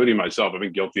mean including myself. I've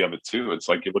been guilty of it too. It's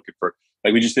like you're looking for,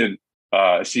 like we just did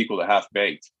a sequel to Half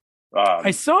Baked.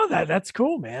 I saw that. That's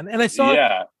cool, man. And I saw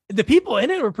Yeah, the people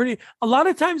in it were pretty. A lot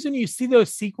of times when you see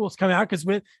those sequels come out, because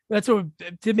that's what,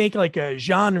 to make like a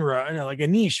genre, you know, like a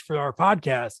niche for our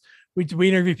podcast, we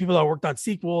interview people that worked on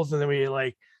sequels, and then we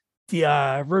like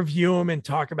review them and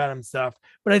talk about them and stuff.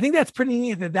 But I think that's pretty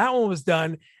neat that one was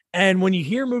done. And when you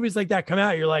hear movies like that come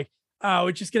out, you're like, oh,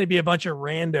 it's just going to be a bunch of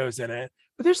randos in it.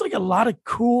 But there's like a lot of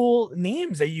cool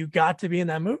names that you got to be in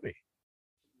that movie.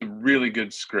 really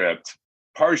good script.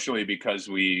 Partially because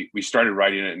we started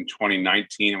writing it in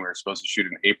 2019 and we were supposed to shoot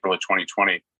in April of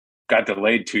 2020. Got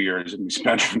delayed 2 years, and we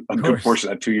spent a good portion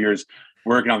of that 2 years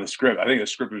working on the script. I think the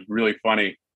script was really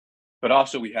funny, but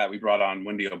also we brought on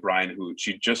Wendy O'Brien, who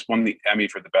she just won the Emmy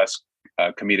for the best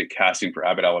comedic casting for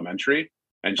Abbott Elementary,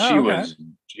 and she was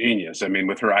genius. I mean,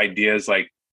 with her ideas, like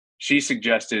she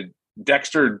suggested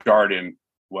Dexter Darden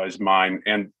was mine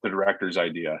and the director's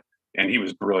idea. And he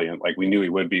was brilliant, like we knew he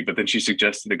would be. But then she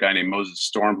suggested a guy named Moses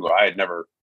Storm, who I had never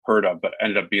heard of, but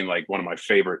ended up being like one of my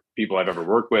favorite people I've ever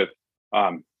worked with.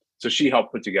 So she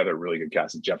helped put together a really good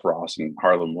cast of Jeff Ross and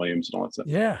Harlan Williams and all that stuff.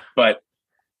 Yeah. But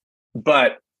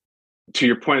to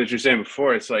your point that you're saying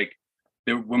before, it's like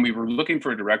when we were looking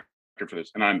for a director for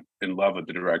this, and I'm in love with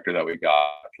the director that we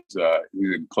got. He's a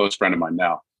close friend of mine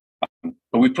now.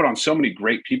 But we put on so many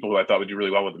great people who I thought would do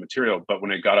really well with the material. But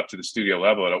when it got up to the studio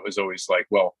level, it was always like,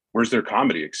 well, where's their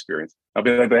comedy experience? I'll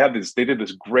be like, they did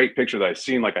this great picture that I've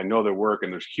seen, like I know their work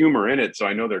and there's humor in it. So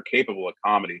I know they're capable of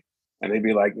comedy. And they'd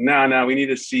be like, no, we need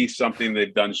to see something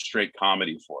they've done straight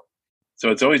comedy for. So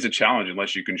it's always a challenge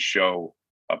unless you can show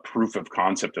a proof of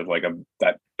concept of like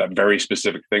that very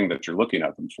specific thing that you're looking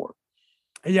at them for.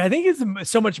 Yeah, I think it's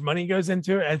so much money goes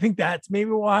into it. I think that's maybe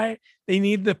why they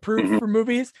need the proof for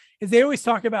movies, is they always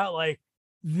talk about like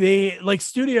they like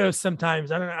studios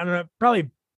sometimes. I don't know,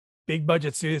 probably big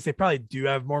budget studios, they probably do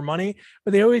have more money,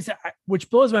 but they always,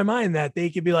 which blows my mind that they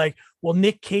could be like, well,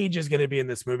 Nick Cage is going to be in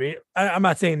this movie. I'm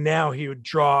not saying now he would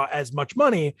draw as much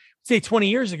money. Say 20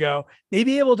 years ago, they'd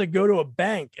be able to go to a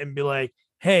bank and be like,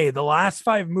 hey, the last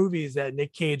 5 movies that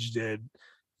Nick Cage did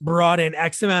brought in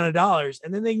X amount of dollars,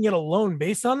 and then they can get a loan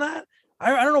based on that.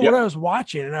 I don't know what I was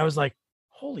watching, and I was like,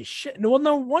 holy shit. No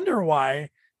wonder why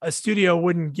a studio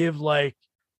wouldn't give like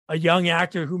a young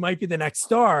actor who might be the next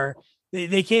star.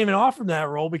 They can't even offer them that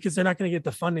role because they're not going to get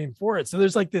the funding for it. So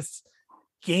there's like this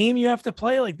game you have to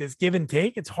play, like this give and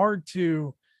take. It's hard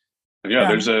to. Yeah,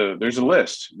 there's a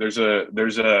list. There's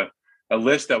a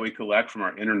list that we collect from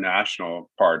our international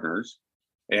partners.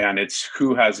 And it's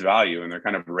who has value, and they're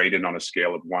kind of rated on a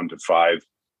scale of 1 to 5,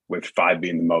 with 5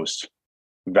 being the most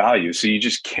value. So you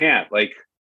just can't, like,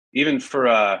 even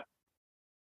for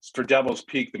Devil's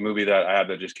Peak, the movie that I have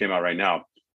that just came out right now.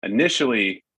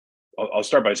 Initially, I'll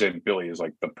start by saying Billy is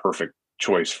like the perfect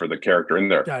choice for the character in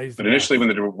there. Yeah, but initially,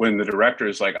 when the director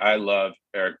is like, I love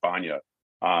Eric Banya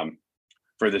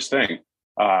for this thing,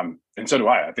 and so do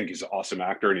I. I think he's an awesome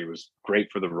actor, and he was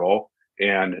great for the role.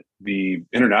 And the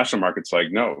international market's like,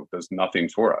 no, does nothing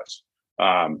for us.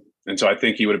 And so I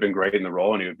think he would have been great in the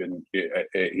role, and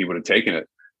he would have taken it.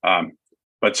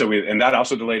 But that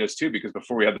also delayed us too, because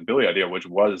before we had the Billy idea, which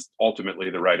was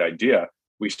ultimately the right idea,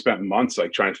 we spent months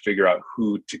like trying to figure out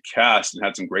who to cast, and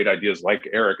had some great ideas like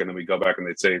Eric. And then we go back and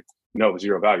they'd say, no,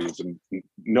 0 values and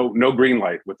no green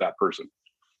light with that person.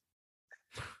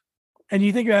 And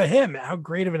you think about him, how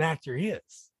great of an actor he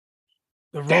is.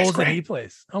 The roles that he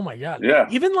plays. Oh my God. Yeah.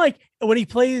 Even like when he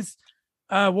plays,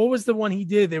 what was the one he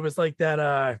did? There was like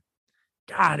that,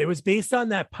 it was based on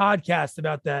that podcast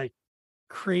about that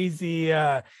crazy,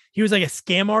 he was like a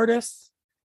scam artist.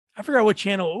 I forgot what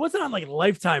channel. It wasn't on like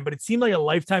Lifetime, but it seemed like a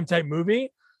Lifetime type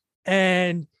movie.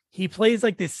 And he plays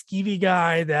like this skeevy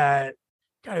guy that,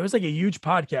 God, it was like a huge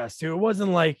podcast too. It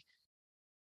wasn't like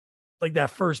like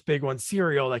that first big one,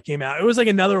 Serial, that came out. It was like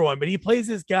another one, but he plays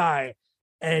this guy,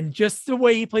 and just the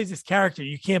way he plays this character,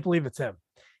 you can't believe it's him.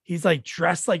 He's like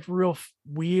dressed like real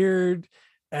weird,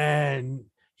 and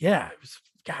yeah, it was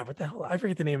God. What the hell? I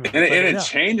forget the name of it. And it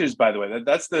changes, by the way.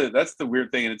 That's the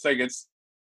weird thing, and it's like it's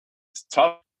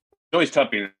tough. It's always tough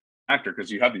being an actor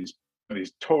because you have these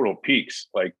total peaks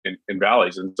like in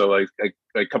valleys, and so like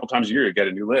a couple times a year you get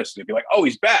a new list and you'd be like, oh,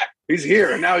 he's back, he's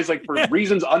here, and now he's like for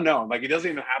reasons unknown, like he doesn't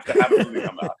even have to have a movie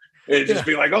come out. It'd just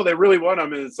be like, oh, they really want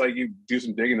him, and it's like you do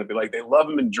some digging, they'll be like, they love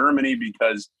him in Germany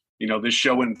because this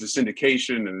show went into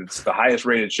syndication and it's the highest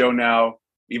rated show now,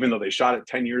 even though they shot it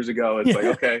 10 years ago. It's like,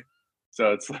 okay.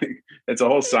 So it's like, it's a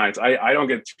whole science. I don't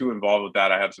get too involved with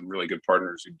that. I have some really good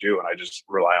partners who do, and I just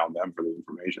rely on them for the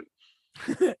information.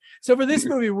 So for this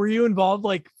movie, were you involved?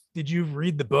 Like, did you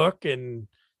read the book and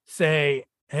say,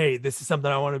 hey, this is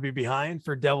something I want to be behind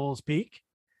for Devil's Peak?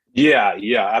 Yeah,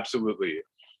 absolutely.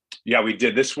 Yeah, we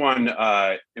did. This one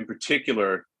in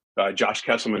particular, Josh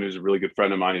Kesselman, who's a really good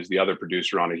friend of mine, is the other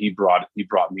producer on it. He brought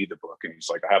me the book, and he's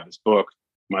like, I have this book.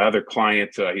 My other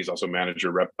client, he's also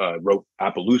manager, wrote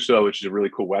Appaloosa, which is a really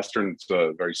cool Western. It's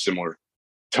a very similar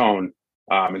tone.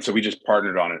 And so we just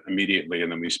partnered on it immediately.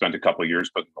 And then we spent a couple of years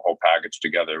putting the whole package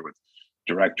together with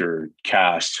director,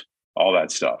 cast, all that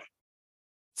stuff.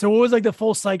 So what was like the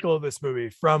full cycle of this movie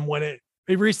from when it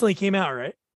recently came out,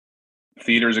 right?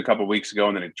 Theaters a couple of weeks ago,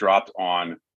 and then it dropped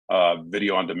on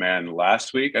video on demand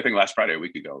last week. I think last Friday, a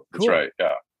week ago. That's cool. Right.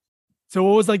 Yeah. So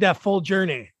what was like that full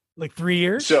journey? Like 3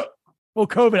 years? So, well,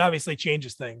 COVID obviously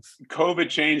changes things. COVID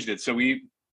changed it. So we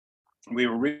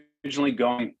were originally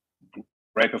going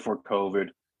right before COVID.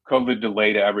 COVID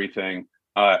delayed everything.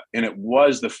 And it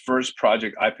was the first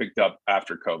project I picked up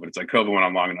after COVID. It's like COVID went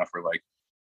on long enough. We're like,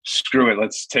 screw it.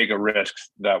 Let's take a risk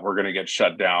that we're going to get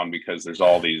shut down because there's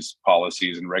all these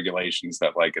policies and regulations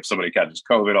that like if somebody catches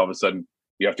COVID, all of a sudden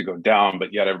you have to go down,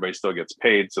 but yet everybody still gets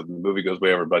paid. So the movie goes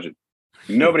way over budget.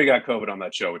 Nobody got COVID on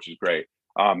that show, which is great.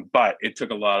 But it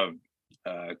took a lot of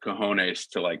cojones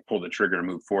to like pull the trigger and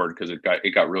move forward because it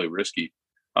got really risky.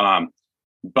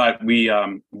 But we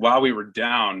while we were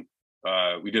down,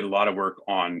 we did a lot of work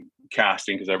on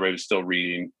casting because everybody was still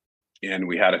reading, and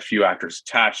we had a few actors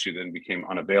attached who then became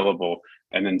unavailable.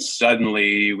 And then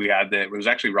suddenly we had it was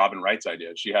actually Robin Wright's idea.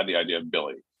 She had the idea of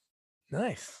Billy.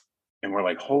 Nice. And we're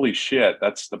like, holy shit,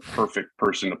 that's the perfect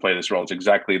person to play this role. It's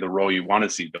exactly the role you want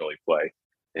to see Billy play.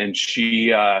 And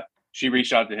she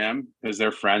reached out to him because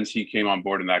they're friends. He came on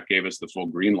board, and that gave us the full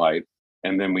green light.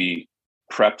 And then we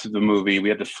prepped the movie. We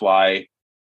had to fly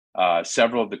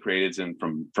several of the creatives in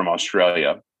from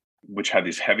Australia, which had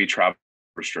these heavy travel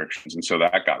restrictions. And so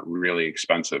that got really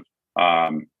expensive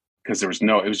because it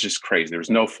was just crazy. There was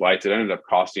no flights. It ended up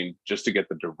costing just to get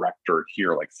the director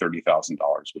here like $30,000,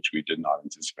 which we did not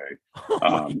anticipate.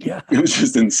 It was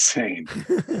just insane.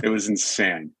 It was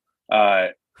insane.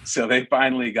 So they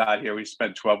finally got here. We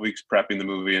spent 12 weeks prepping the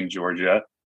movie in Georgia,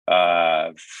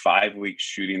 5 weeks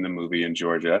shooting the movie in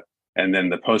Georgia. And then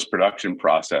the post-production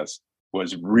process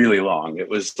was really long. It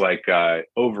was like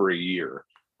over a year.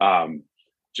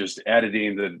 Just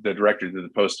editing. The director did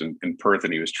the post in Perth,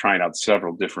 and he was trying out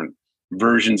several different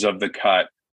versions of the cut.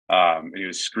 And he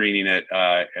was screening it.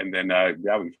 And then,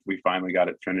 we finally got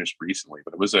it finished recently.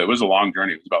 But it was a long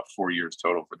journey. It was about 4 years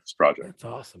total for this project. That's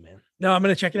awesome, man. No, I'm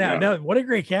going to check it out. No, what a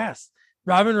great cast.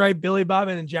 Robin Wright, Billy Bob,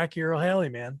 and Jackie Earle Haley,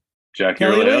 man. Jackie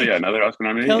Earle Haley, yeah, another Oscar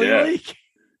nominee. Yeah. Leak.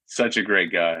 Such a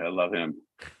great guy. I love him.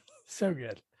 So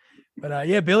good. But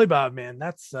Billy Bob, man,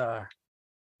 that's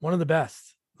one of the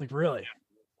best. Like really.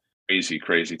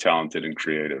 Crazy talented and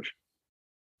creative.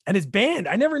 And his band,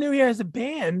 I never knew he has a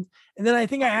band. And then I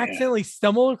think I accidentally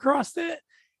stumbled across it.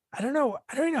 I don't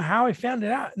even know how I found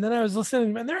it out. And then I was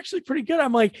listening, and they're actually pretty good.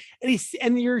 I'm like,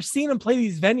 and you're seeing him play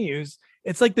these venues.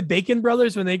 It's like the Bacon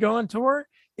Brothers when they go on tour.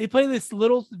 They play this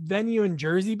little venue in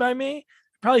Jersey by me. It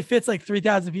probably fits like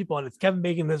 3,000 people, and it's Kevin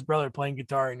Bacon and his brother playing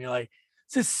guitar. And you're like,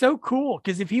 this is so cool.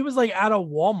 Because if he was like out of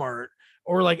Walmart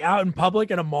or like out in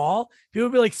public at a mall, people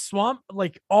would be like swamped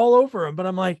like all over him. But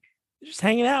I'm like, just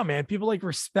hanging out, man. People like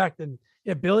respect. And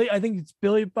yeah, I think it's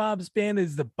Billy Bob's band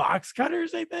is the Box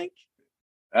Cutters, I think.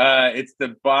 It's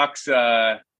the Box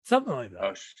something like that.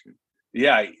 Oh,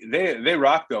 yeah, they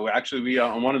rock though. Actually, we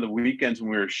on one of the weekends when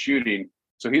we were shooting,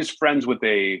 so he's friends with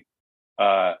a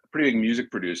pretty big music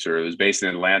producer who's based in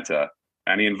Atlanta,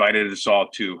 and he invited us all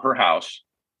to her house.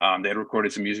 They had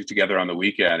recorded some music together on the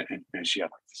weekend, and she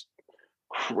had like this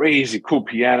crazy cool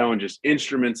piano and just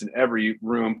instruments in every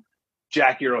room.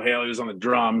 Jackie Earle Haley was on the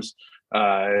drums.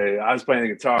 I was playing the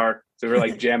guitar. So we were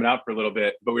like jamming out for a little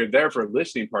bit, but we were there for a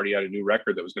listening party at a new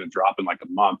record that was going to drop in like a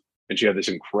month. And she had this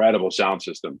incredible sound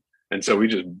system. And so we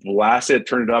just blasted it,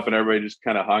 turned it up, and everybody just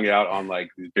kind of hung out on like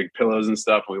these big pillows and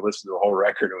stuff. And we listened to the whole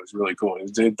record. It was really cool.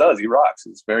 It does. He rocks.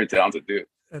 He's a very talented dude.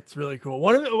 That's really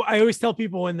cool. I always tell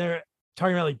people when they're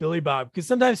talking about like Billy Bob, because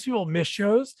sometimes people miss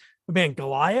shows. But man,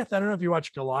 Goliath. I don't know if you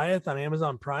watch Goliath on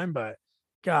Amazon Prime, but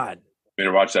God. I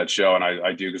mean, to watch that show, and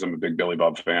I do because I'm a big Billy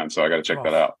Bob fan. So I got to check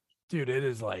that out. Dude, it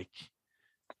is like,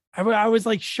 I was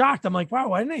like shocked. I'm like, wow,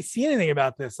 why didn't I see anything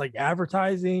about this? Like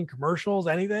advertising, commercials,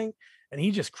 anything? And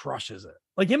he just crushes it.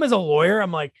 Like him as a lawyer,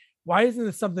 I'm like, why isn't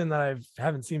this something that I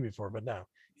haven't seen before? But no,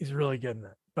 he's really good in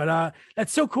it. But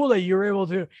that's so cool that you were able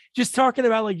to just talking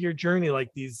about like your journey,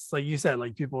 like these, like you said,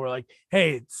 like people were like,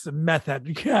 hey, it's a meth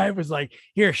head guy was like,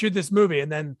 here, shoot this movie.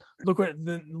 And then look at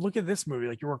this movie.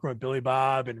 Like you're working with Billy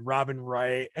Bob and Robin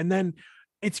Wright. And then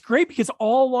it's great because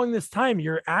all along this time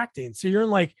you're acting. So you're in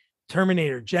like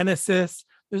Terminator, Genisys.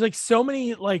 There's like so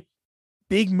many like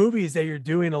big movies that you're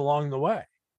doing along the way.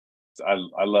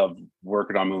 I love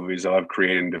working on movies. I love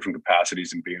creating different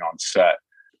capacities and being on set.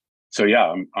 So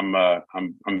yeah,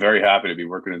 I'm very happy to be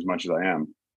working as much as I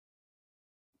am.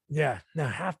 Yeah. Now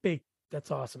Half Baked, that's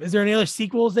awesome. Is there any other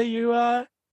sequels that you're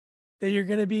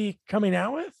going to be coming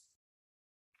out with?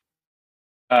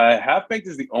 Half Baked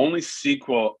is the only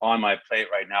sequel on my plate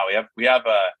right now. We have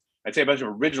I'd say a bunch of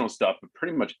original stuff, but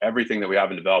pretty much everything that we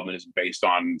have in development is based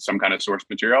on some kind of source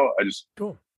material.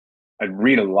 I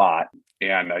read a lot,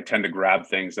 and I tend to grab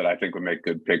things that I think would make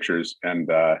good pictures and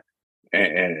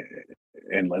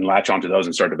latch onto those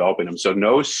and start developing them. So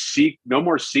no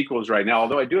more sequels right now.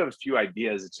 Although I do have a few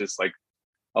ideas. It's just like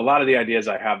a lot of the ideas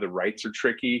I have, the rights are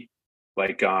tricky.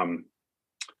 Like I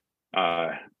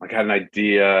had an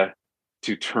idea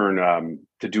to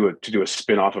do a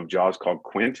spin-off of Jaws called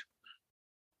Quint.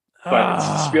 But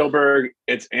it's Spielberg,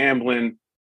 it's Amblin.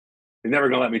 They're never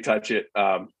gonna let me touch it.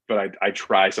 But I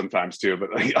try sometimes too.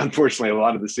 But like, unfortunately, a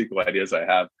lot of the sequel ideas I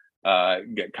have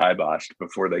get kiboshed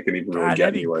before they can even really get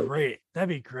anywhere. Great. That'd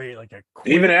be great. Like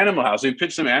even Animal House. We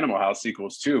pitched some Animal House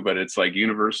sequels too, but it's like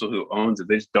Universal who owns it.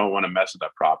 They just don't want to mess with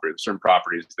that property. There's certain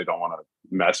properties they don't want to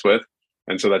mess with,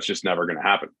 and so that's just never going to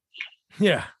happen.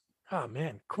 Yeah. Oh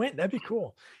man, Quint, that'd be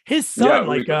cool. His son,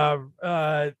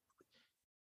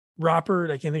 Robert,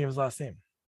 I can't think of his last name.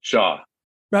 Shaw.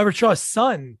 Robert Shaw's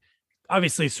son,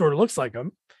 obviously, sort of looks like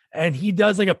him, and he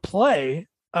does like a play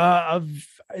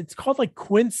it's called like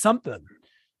Quint something,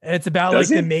 and it's about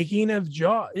the making of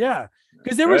Jaws. Yeah,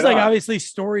 because there was obviously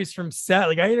stories from set.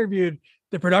 Like I interviewed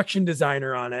the production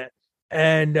designer on it,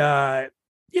 and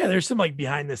there's some like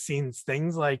behind the scenes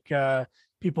things like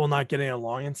people not getting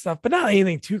along and stuff, but not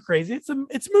anything too crazy.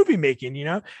 It's movie making, you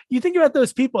know. You think about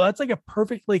those people, that's like a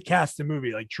perfectly casted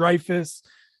movie, like Dreyfuss,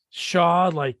 Shaw,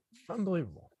 like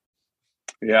unbelievable.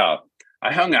 Yeah,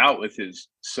 I hung out with his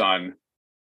son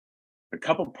a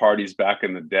couple parties back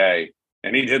in the day,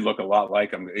 and he did look a lot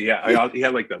like him. Yeah, he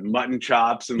had like the mutton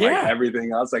chops and like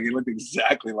everything else. Like he looked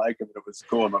exactly like him. It was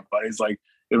cool. And my buddy's like,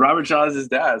 Robert Shaw is his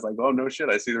dad. I was like, oh no shit,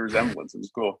 I see the resemblance. It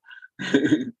was cool.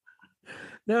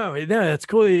 No, that's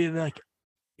cool. Like,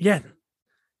 yeah,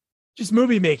 just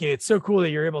movie making. It's so cool that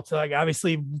you're able to, like,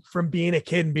 obviously from being a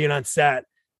kid and being on set,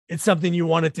 it's something you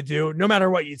wanted to do. No matter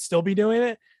what, you'd still be doing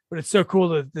it. But it's so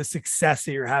cool the success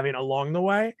that you're having along the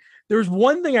way. There's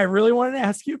one thing I really wanted to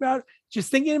ask you about.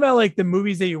 Just thinking about like the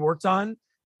movies that you worked on,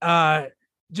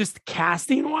 just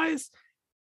casting wise,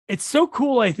 it's so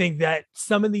cool. I think that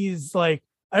some of these, like,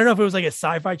 I don't know if it was like a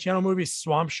Sci-Fi Channel movie,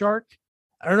 Swamp Shark.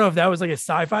 I don't know if that was like a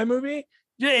sci-fi movie.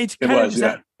 It's kind of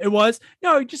just, it was.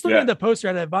 No, just looking at the poster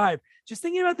and that vibe, just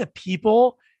thinking about the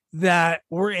people that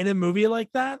were in a movie like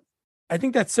that. I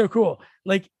think that's so cool.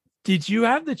 Like, did you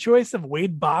have the choice of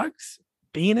Wade Boggs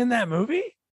being in that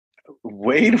movie?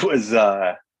 Wade was,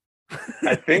 I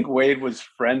think Wade was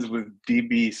friends with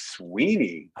DB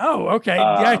Sweeney. Oh, okay.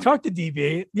 I talked to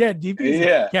DB. Yeah, DB's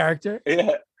a character.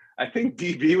 Yeah. I think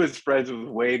DB was friends with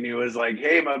Wade, and he was like,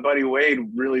 hey, my buddy Wade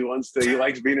really he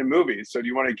likes being in movies. So do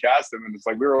you want to cast him? And it's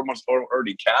like, we were almost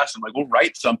already cast. I'm like, we'll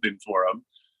write something for him.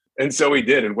 And so we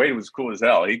did. And Wade was cool as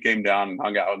hell. He came down and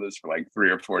hung out with us for like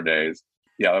 3 or 4 days.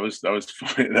 Yeah, that was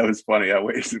funny. That was funny.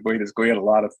 Wade is cool. He had a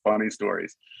lot of funny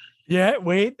stories. Yeah,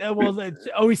 Wade. Well, it's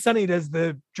Always Sunny does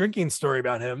the drinking story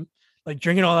about him, like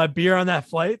drinking all that beer on that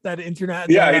flight, that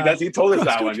internet. Yeah, he does. He told us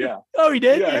that one. Yeah. Oh, he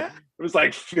did. Yeah. It was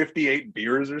like 58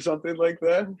 beers or something like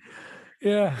that.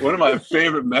 Yeah. One of my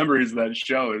favorite memories of that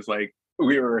show is like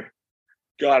it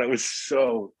was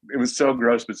so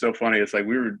gross, but so funny. It's like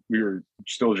we were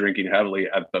still drinking heavily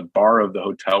at the bar of the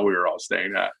hotel we were all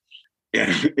staying at.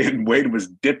 And Wade was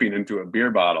dipping into a beer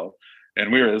bottle,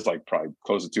 and it was like probably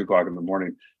close to 2:00 in the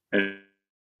morning. And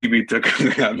DB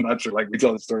took, I'm not sure, like we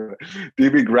tell the story,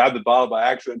 DB grabbed the bottle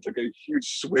by accident, took a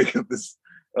huge swig of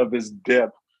this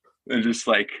dip, and just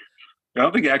like, I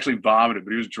don't think he actually vomited,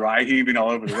 but he was dry heaving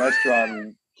all over the restaurant.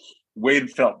 And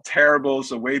Wade felt terrible,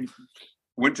 so Wade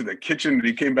went to the kitchen and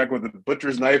he came back with a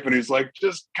butcher's knife and he's like,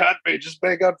 just cut me, just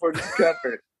make up for it, just cut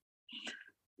me.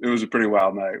 It was a pretty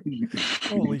wild night.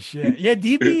 Holy shit. Yeah,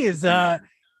 DB is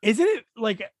isn't it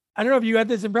like, I don't know if you had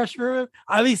this impression from him.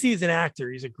 Obviously he's an actor,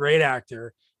 he's a great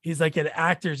actor, he's like an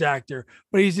actor's actor,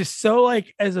 but he's just so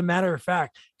like, as a matter of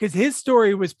fact, because his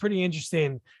story was pretty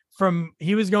interesting.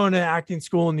 He was going to acting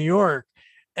school in New York,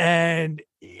 and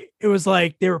it was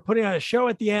like they were putting on a show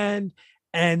at the end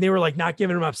and they were like not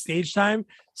giving him enough stage time.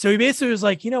 So he basically was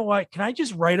like, you know what, can I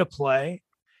just write a play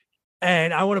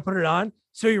and I want to put it on?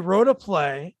 So he wrote a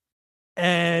play,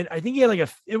 and I think he had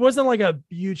it wasn't like a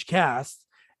huge cast,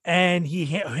 and he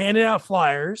handed out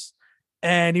flyers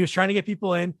and he was trying to get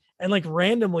people in, and like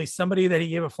randomly somebody that he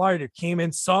gave a flyer to came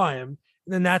in, saw him,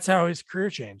 and then that's how his career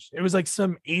changed. It was like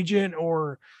some agent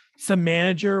or some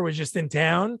manager was just in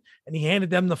town and he handed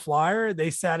them the flyer.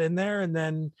 They sat in there, and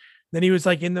then he was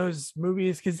like in those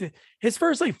movies, because his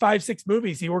first like 5-6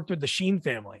 movies he worked with the Sheen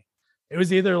family. It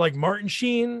was either like Martin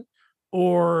Sheen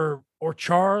or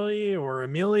Charlie or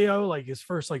Emilio, like his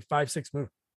first like 5-6 movies.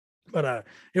 But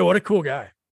yeah, what a cool guy.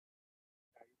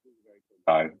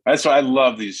 That's why I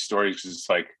love these stories, because it's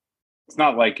like, it's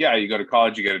not like, yeah, you go to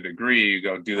college, you get a degree, you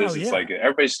go do this. It's like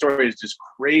everybody's story is just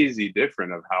crazy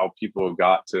different of how people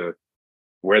got to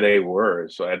where they were.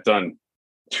 So I've done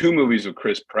 2 movies with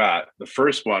Chris Pratt. The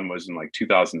first one was in like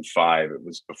 2005. It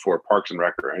was before Parks and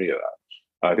Rec or any of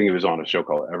that. I think he was on a show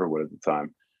called Everwood at the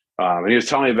time. And he was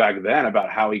telling me back then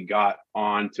about how he got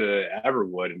onto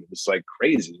Everwood, and it was like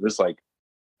crazy. It was like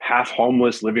half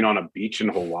homeless, living on a beach in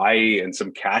Hawaii, and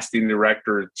some casting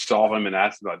director saw him and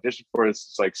asked him to audition for it.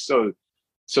 It's like so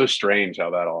strange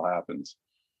how that all happens.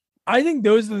 I think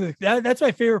those are that's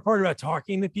my favorite part about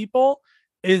talking to people,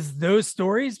 is those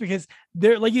stories, because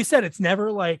they're, like you said, it's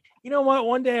never like, you know what,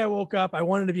 one day I woke up, I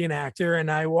wanted to be an actor and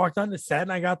I walked on the set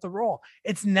and I got the role.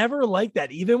 It's never like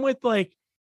that. Even with like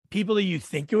people that you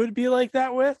think it would be like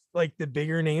that with, like the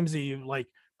bigger names that you like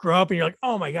grow up and you're like,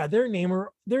 oh my God, their name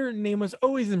was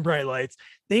always in bright lights.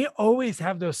 They always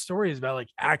have those stories about like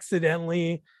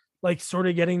accidentally like sort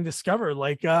of getting discovered.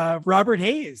 Like Robert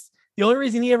Hayes, the only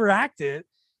reason he ever acted,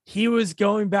 he was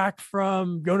going back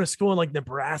from going to school in like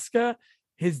Nebraska.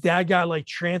 His dad got like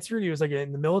transferred. He was like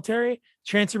in the military,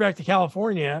 transferred back to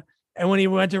California. And when he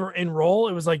went to enroll,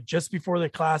 it was like just before the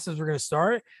classes were going to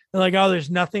start. They're like, oh, there's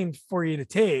nothing for you to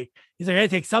take. He's like, I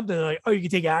take something. They're like, oh, you can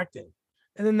take acting.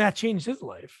 And then that changed his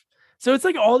life. So it's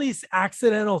like all these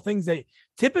accidental things that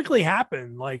typically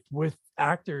happen like with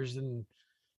actors, and,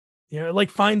 you know, it like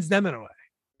finds them in a way.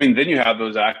 I mean, then you have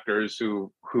those actors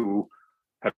who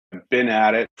have been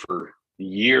at it for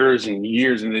years and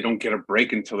years, and they don't get a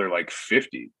break until they're like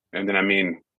 50. And then, I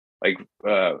mean, like,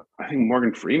 I think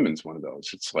Morgan Freeman's one of those.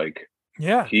 It's like,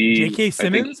 yeah, J.K.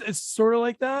 Simmons is sort of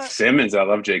like that. Simmons, I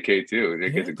love J.K. too.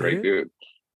 JK's a great dude.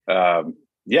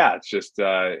 Yeah, it's just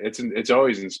it's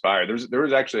always inspired. There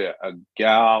was actually a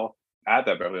gal at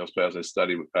that Beverly Hills Playhouse I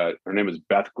studied. Her name is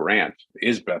Beth Grant.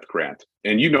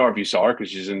 And you know her if you saw her,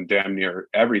 because she's in damn near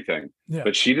everything. Yeah.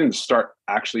 But she didn't start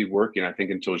actually working, I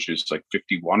think, until she was like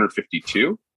 51 or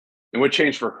 52. And what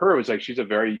changed for her was like, she's a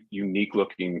very unique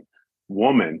looking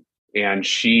woman, and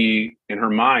she, in her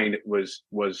mind, was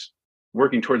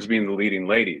working towards being the leading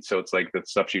lady. So it's like the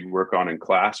stuff she'd work on in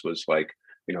class was like,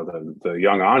 you know, the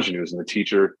young ingenues, and the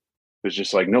teacher was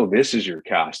just like, no, this is your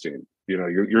casting. You know,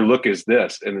 your look is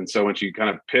this. And then so when she kind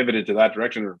of pivoted to that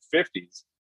direction in her 50s,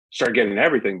 started getting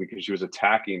everything because she was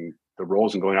attacking the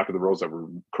roles and going after the roles that were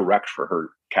correct for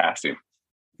her casting.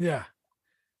 Yeah.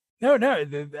 No,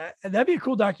 that'd be a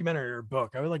cool documentary or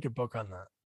book. I would like a book on that.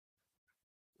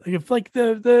 Like if like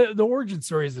the origin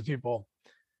stories of people,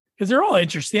 because they're all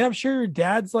interesting. I'm sure your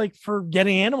dad's like, for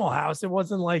getting Animal House, it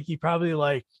wasn't like he probably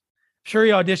like, sure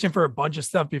he auditioned for a bunch of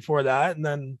stuff before that, and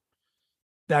then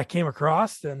that came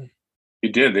across, and he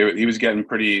did. He was getting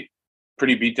pretty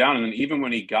beat down, and then even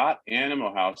when he got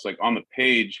Animal House, like on the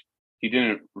page, he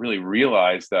didn't really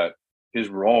realize that his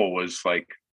role was like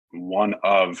one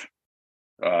of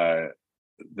the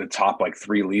top like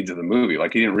 3 leads of the movie.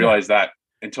 Like he didn't realize that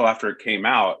until after it came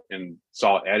out and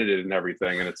saw it edited and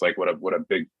everything, and it's like what a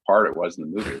big part it was in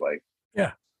the movie. Like,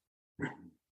 yeah.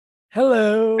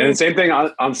 Hello. And the same thing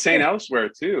on St. Elsewhere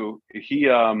too. He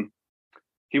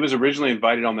was originally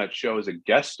invited on that show as a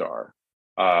guest star,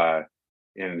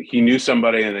 and he knew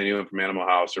somebody, and they knew him from Animal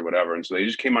House or whatever, and so they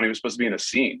just came on. He was supposed to be in a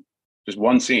scene, just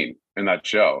one scene in that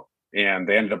show, and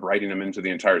they ended up writing him into the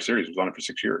entire series. It was on it for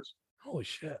 6 years. Holy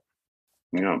shit.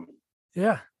 Yeah.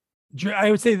 Yeah.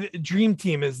 I would say the Dream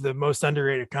Team is the most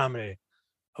underrated comedy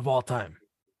of all time.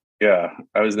 Yeah,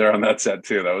 I was there on that set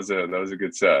too. That was a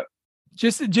good set.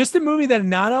 Just a movie that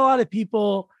not a lot of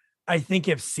people I think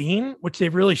have seen, which they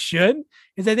really should,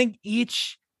 is I think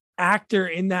each actor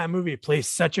in that movie plays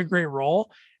such a great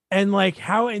role, and like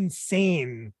how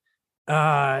insane.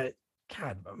 God,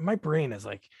 my brain is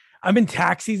like, I'm in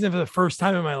tax season for the first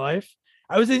time in my life.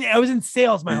 I was in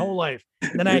sales my whole life.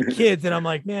 And then I had kids, and I'm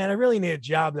like, man, I really need a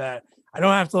job that I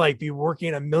don't have to like be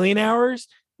working a million hours.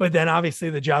 But then obviously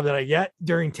the job that I get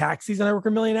during tax season, I work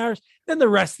a million hours. Then the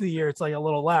rest of the year, it's like a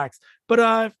little lax.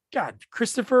 But God,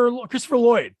 Christopher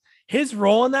Lloyd, his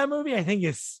role in that movie, I think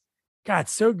is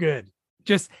so good.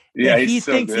 Just he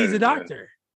so thinks good, he's a doctor.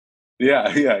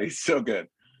 Yeah, he's so good.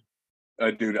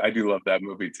 Dude, I do love that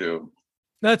movie too.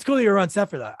 That's cool that you're on set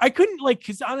for that. I couldn't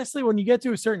because honestly, when you get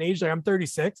to a certain age, like I'm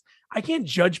 36, I can't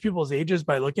judge people's ages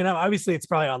by looking at them. Obviously, it's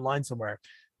probably online somewhere.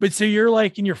 But so you're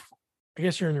like I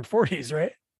guess you're in your 40s,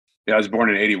 right? Yeah, I was born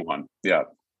in 81. Yeah.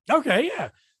 Okay,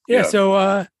 yeah. So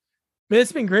man,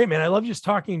 it's been great, man. I love just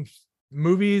talking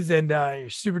movies, and you're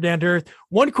super down to earth.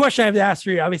 One question I have to ask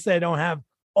for you, obviously I don't have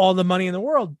all the money in the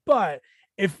world, but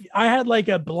if I had like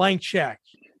a blank check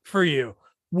for you,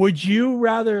 would you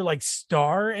rather like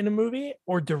star in a movie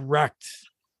or direct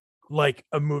like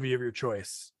a movie of your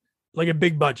choice, like a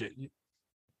big budget?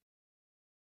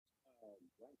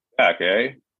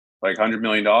 Okay, like $100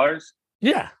 million.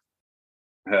 Yeah,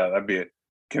 that'd be it.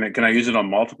 Can I use it on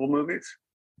multiple movies?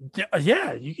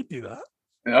 Yeah, you could do that.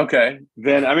 Okay,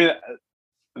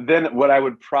 then what I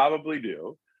would probably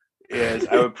do is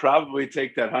I would probably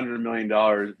take that $100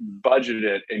 million, budget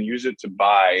it, and use it to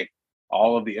buy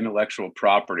all of the intellectual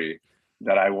property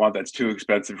that I want that's too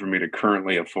expensive for me to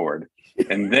currently afford,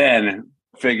 and then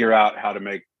figure out how to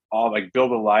make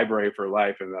build a library for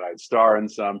life, and then I'd star in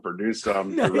some, produce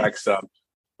some, direct some.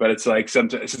 But it's like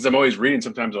sometimes, since I'm always reading,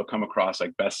 sometimes I'll come across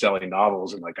like best-selling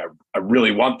novels, and like I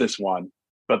really want this one,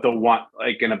 but they'll want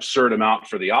like an absurd amount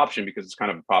for the option because it's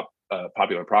kind of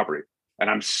popular property, and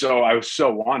I so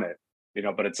want it,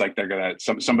 but it's like they're gonna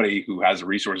somebody who has the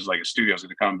resources like a studio is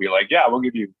gonna come and be like, yeah, we'll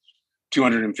give you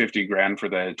 $250,000 for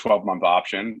the 12-month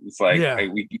option. It's like, hey,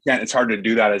 you can't. It's hard to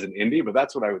do that as an indie, but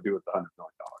that's what I would do with the $100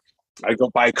 million. I go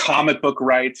buy comic book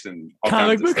rights and all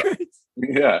comic kinds of book stuff. rights.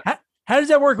 Yeah. How does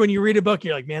that work when you read a book?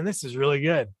 You're like, man, this is really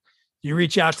good. You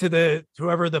reach out to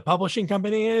whoever the publishing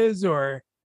company is, or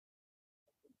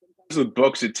the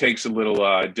books, it takes a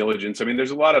little diligence. I mean,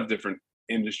 there's a lot of different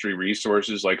industry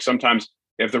resources. Like sometimes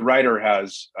if the writer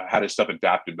has had his stuff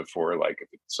adapted before, like if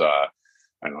it's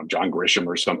I don't know, John Grisham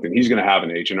or something, he's going to have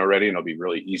an agent already, and it'll be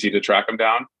really easy to track him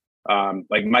down.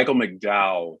 Like Michael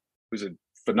McDowell, who's a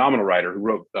phenomenal writer who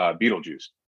wrote Beetlejuice.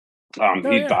 He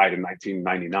died in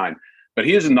 1999, but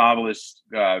he is a novelist,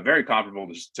 very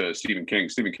comparable to Stephen King.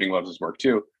 Stephen King loves his work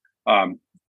too.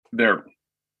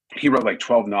 He wrote like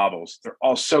 12 novels. They're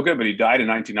all so good, but he died in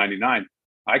 1999.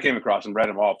 I came across and read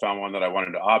them all, found one that I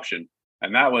wanted to option.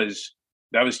 And that was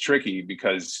tricky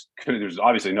because there's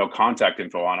obviously no contact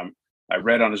info on him. I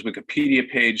read on his Wikipedia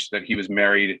page that he was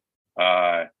married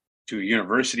to a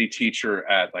university teacher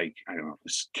at like, I don't know,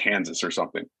 Kansas or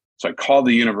something. So I called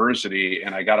the university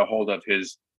and I got a hold of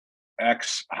his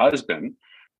ex-husband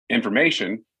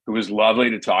information, who was lovely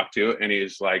to talk to. And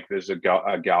he's like, there's a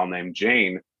gal named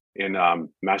Jane in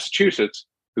Massachusetts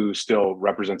who still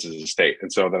represents his estate.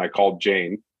 And so then I called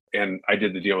Jane and I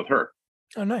did the deal with her.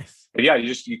 Oh, nice. But yeah,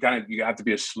 you have to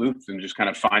be a sleuth and just kind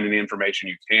of find any information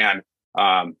you can.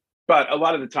 But a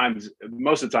lot of the times,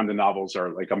 most of the time, the novels are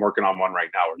like, I'm working on one right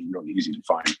now, where it's really easy to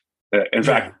find. In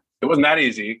fact, it wasn't that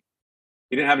easy.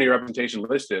 He didn't have any representation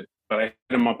listed, but I hit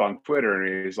him up on Twitter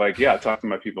and he's like, yeah, talk to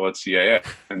my people at CAA.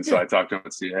 And so I talked to him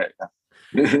at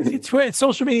CAA.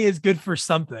 Social media is good for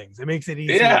some things. It makes it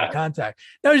easy to contact.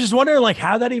 Now, I was just wondering like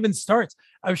how that even starts.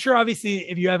 I'm sure obviously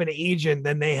if you have an agent,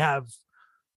 then they have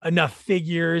enough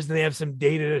figures and they have some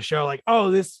data to show like,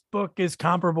 oh, this book is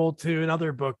comparable to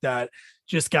another book that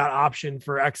just got optioned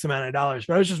for X amount of dollars.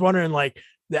 But I was just wondering like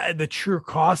the true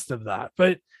cost of that.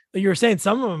 But like you were saying,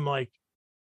 some of them like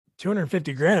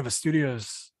 $250,000 of a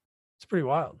studio's, it's pretty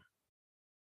wild.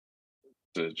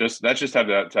 That's just have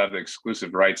to have the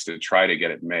exclusive rights to try to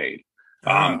get it made.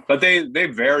 But they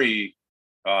vary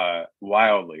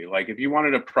wildly. Like if you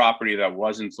wanted a property that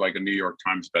wasn't like a New York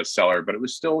Times bestseller, but it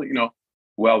was still,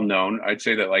 well known, I'd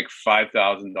say that like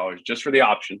 $5,000 just for the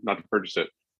option, not to purchase it,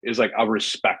 is like a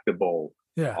respectable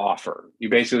offer. You're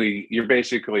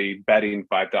basically betting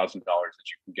 $5,000 that you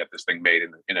can get this thing made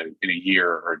in a year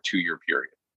or a 2-year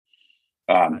period.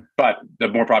 But the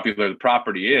more popular the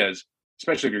property is,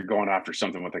 especially if you're going after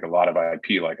something with like a lot of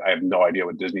IP, like I have no idea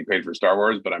what Disney paid for Star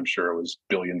Wars, but I'm sure it was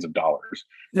billions of dollars.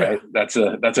 Right? That's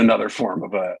another form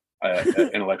of a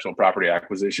intellectual property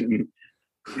acquisition.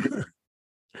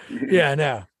 Yeah,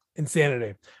 no,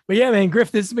 insanity. But yeah, man,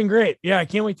 Griff, this has been great. Yeah, I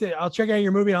can't wait I'll check out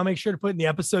your movie and I'll make sure to put in the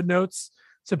episode notes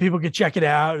so people can check it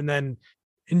out and then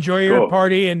enjoy your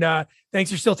party. And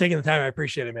thanks for still taking the time. I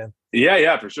appreciate it, man.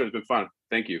 Yeah, for sure. It's been fun.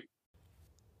 Thank you.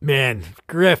 Man,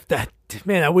 Griff, that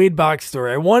weed box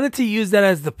story. I wanted to use that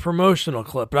as the promotional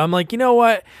clip, but I'm like, you know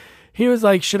what? He was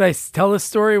like, should I tell this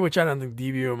story? Which I don't think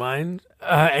DB will mind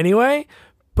anyway.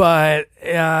 But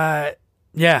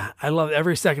yeah, I loved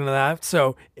every second of that.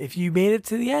 So if you made it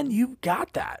to the end, you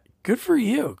got that. Good for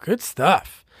you. Good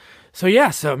stuff. So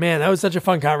yeah, man, that was such a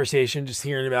fun conversation. Just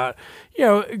hearing about,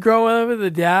 growing up with a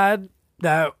dad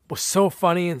that was so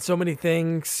funny and so many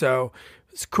things. So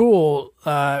it's cool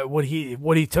what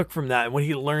he took from that and what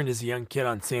he learned as a young kid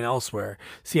on seeing elsewhere,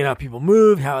 seeing how people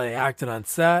moved, how they acted on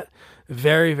set.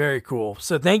 Very, very cool.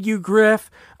 So thank you, Griff.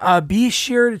 Be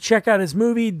sure to check out his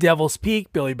movie, Devil's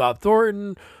Peak, Billy Bob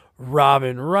Thornton,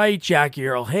 Robin Wright, Jackie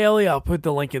Earle Haley. I'll put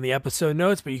the link in the episode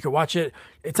notes, but you can watch it.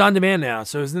 It's on demand now.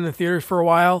 So it was in the theaters for a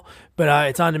while, but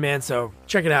it's on demand. So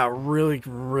check it out. Really,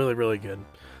 really, really good.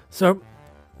 So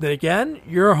then again,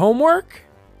 your homework,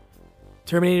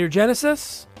 Terminator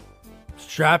Genisys,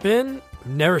 strap in.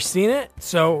 Never seen it.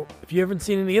 So if you haven't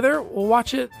seen it either, we'll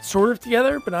watch it sort of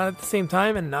together, but not at the same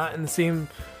time and not in the same,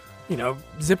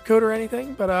 zip code or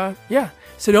anything. But yeah.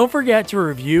 So don't forget to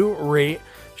review, rate,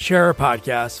 share our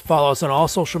podcast, follow us on all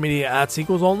social media at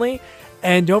Sequels Only,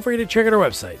 and don't forget to check out our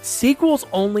website,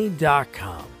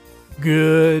 sequelsonly.com.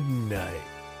 Good night.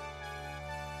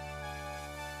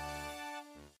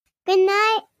 Good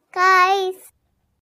night, guys.